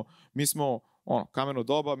recimo mi smo kameno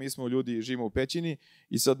doba, mi smo ljudi, živimo u pećini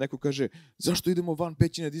i sad neko kaže zašto idemo van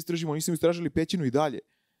pećine da istražimo, nismo istražili pećinu i dalje.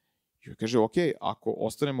 I kaže, ok, ako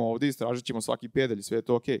ostanemo ovde, istražit ćemo svaki pedalj, sve je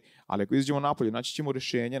to ok, ali ako izađemo napolje, naći ćemo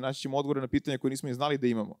rešenja, naći ćemo odgovore na pitanja koje nismo ni znali da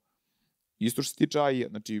imamo. Isto što se tiče AI,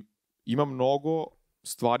 znači, ima mnogo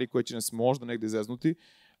stvari koje će nas možda negde zeznuti,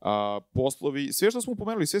 poslovi, sve što smo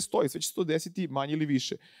pomenuli, sve stoji, sve će se to desiti manje ili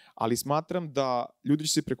više, ali smatram da ljudi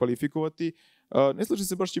će se prekvalifikovati. Ne slažem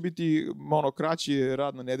se, baš će biti kraći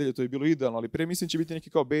rad na nedelje, to je bilo idealno, ali pre mislim će biti neki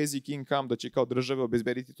kao basic income, da će kao države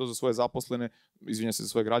obezbediti to za svoje zaposlene, izvinjam se, za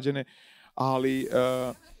svoje građane, ali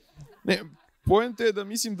poenta je da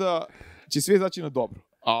mislim da će sve izaći na dobro.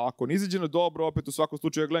 A ako ne izađe na dobro, opet u svakom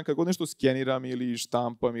slučaju ja gledam kad god nešto skeniram ili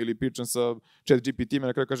štampam ili pričam sa chat GPT-ima,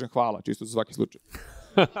 na kraju kažem hvala, čisto za svaki slučaj.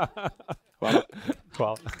 Hvala.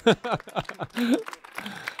 Hvala.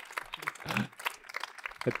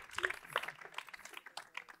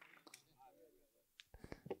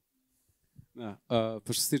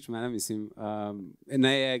 Pošto se tiče mene, mislim,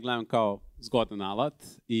 ja gledam kao zgodan alat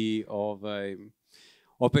i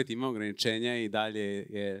opet ima ograničenja i dalje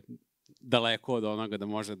je daleko od onoga da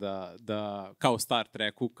može da kao u Star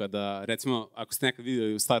Treku, kada, recimo, ako ste nekad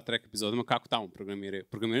vidjeli u Star Trek epizodama, kako tamo programiraju.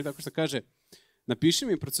 Programiraju tako što kaže, napiši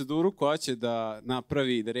mi proceduru koja će da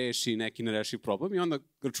napravi, da reši neki nerešiv problem i onda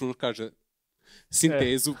računar kaže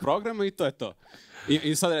sintezu programa i to je to.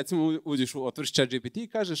 I sad, recimo, otvoriš chat GPT i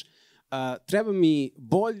kažeš, treba mi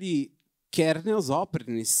bolji kernel za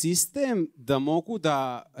operativni sistem da mogu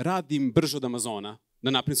da radim brže od Amazona,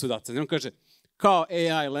 da napravim svoj dataset. On kaže, kao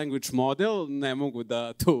AI language model, ne mogu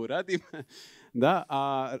da to uradim. Da,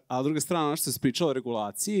 a druga strana, ono što se pričalo o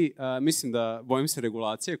regulaciji, mislim da, bojim se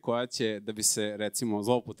regulacije koja će, da bi se, recimo,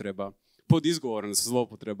 zloupotreba, pod izgovorom da se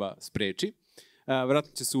zloupotreba spreči,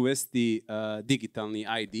 vjerojatno će se uvesti digitalni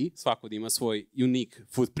ID, svako da ima svoj unique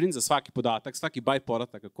footprint za svaki podatak, svaki byte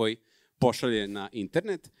podataka koji pošalje na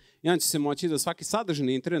internet i onda će se moći da svaki sadržaj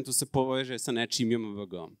na internetu se poveže sa nečim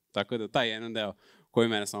JMBG-om. Tako da taj jedan deo koji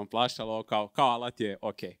mene samo plaša, ali ovo kao alat je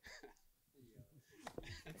ok.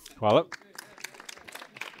 Hvala.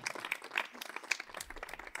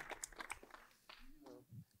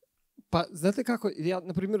 Pa, znate kako, ja,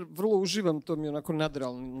 na primjer, vrlo uživam, to mi je onako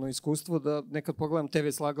nadrealno iskustvo, da nekad pogledam TV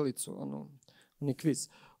slagalicu, onaj kviz.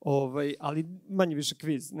 Ali manje više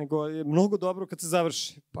kviz, nego je mnogo dobro kad se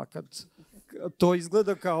završi. Pa kad to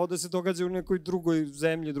izgleda kao da se događa u nekoj drugoj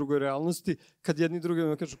zemlji, drugoj realnosti, kad jedni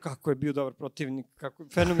drugima kažu kako je bio dobar protivnik, kako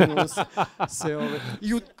fenomenalno se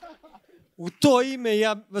I u to ime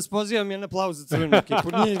ja vas pozivam jedan aplauz za crvenu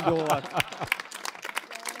ekipu, nije im bilo ovako.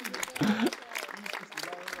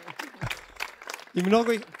 I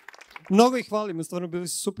mnogo ih hvalimo, stvarno bili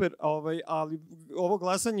su super, ali ovo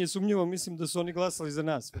glasanje je sumnjivo, mislim da su oni glasali za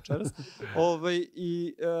nas večeras.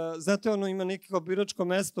 I znate, ima neko biračko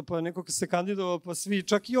mesto, pa neko se kandidovao, pa svi,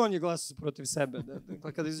 čak i on je glasao protiv sebe,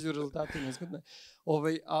 dakle, kada izađu rezultati nezgodno.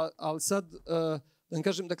 Ali sad, da vam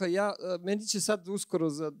kažem, dakle, meni će sad uskoro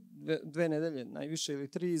za 2 nedelje, najviše ili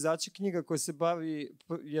 3, izaći knjiga koja se bavi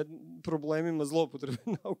problemima zloupotrebe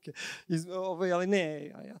nauke. Ali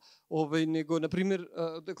ne, nego, na primjer,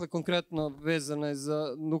 dakle, konkretno vezana je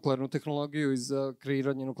za nuklearnu tehnologiju i za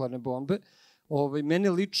kreiranje nuklearne bombe. Mene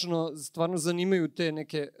lično stvarno zanimaju te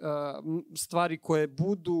neke stvari koje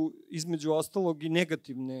budu, između ostalog, i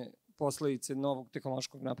negativne posledice novog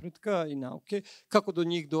tehnološkog napretka i nauke, kako do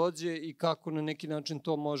njih dođe i kako na neki način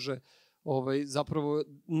to može zapravo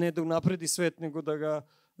ne da unapredi svet, nego da ga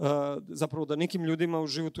zapravo da nekim ljudima u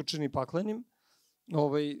život učini paklenim.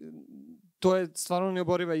 To je stvarno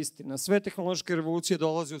neoboriva istina. Sve tehnološke revolucije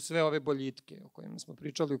dolaze u sve ove boljitke o kojima smo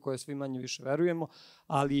pričali, u koje svi manje više verujemo,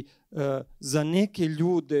 ali za neke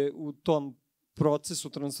ljude u tom procesu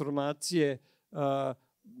transformacije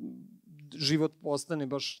život postane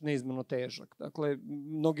baš neizmjerno težak. Dakle,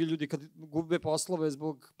 mnogi ljudi kad gube poslove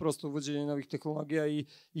zbog prosto uvođenja novih tehnologija i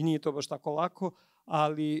nije to baš tako lako,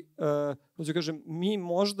 ali, hoću kažem, mi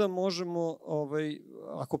možda možemo,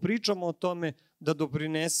 ako pričamo o tome, da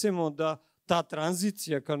doprinesemo da ta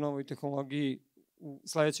tranzicija ka novoj tehnologiji u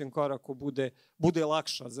sledećem koraku bude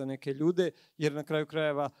lakša za neke ljude, jer na kraju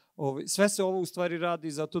krajeva sve se ovo u stvari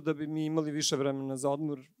radi zato da bi mi imali više vremena za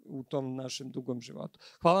odmor u tom našem dugom životu.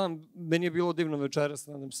 Hvala vam, meni je bilo divno večeras,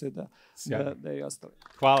 nadam se da je i ostalo.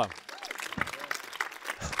 Hvala.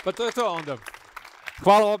 Pa to je to onda.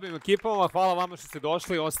 Hvala obim ekipama, hvala vama što ste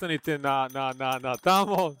došli, ostanite na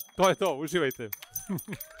tamo, to je to, uživajte.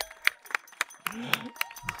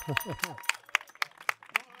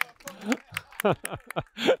 Ha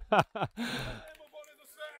ha ha ha.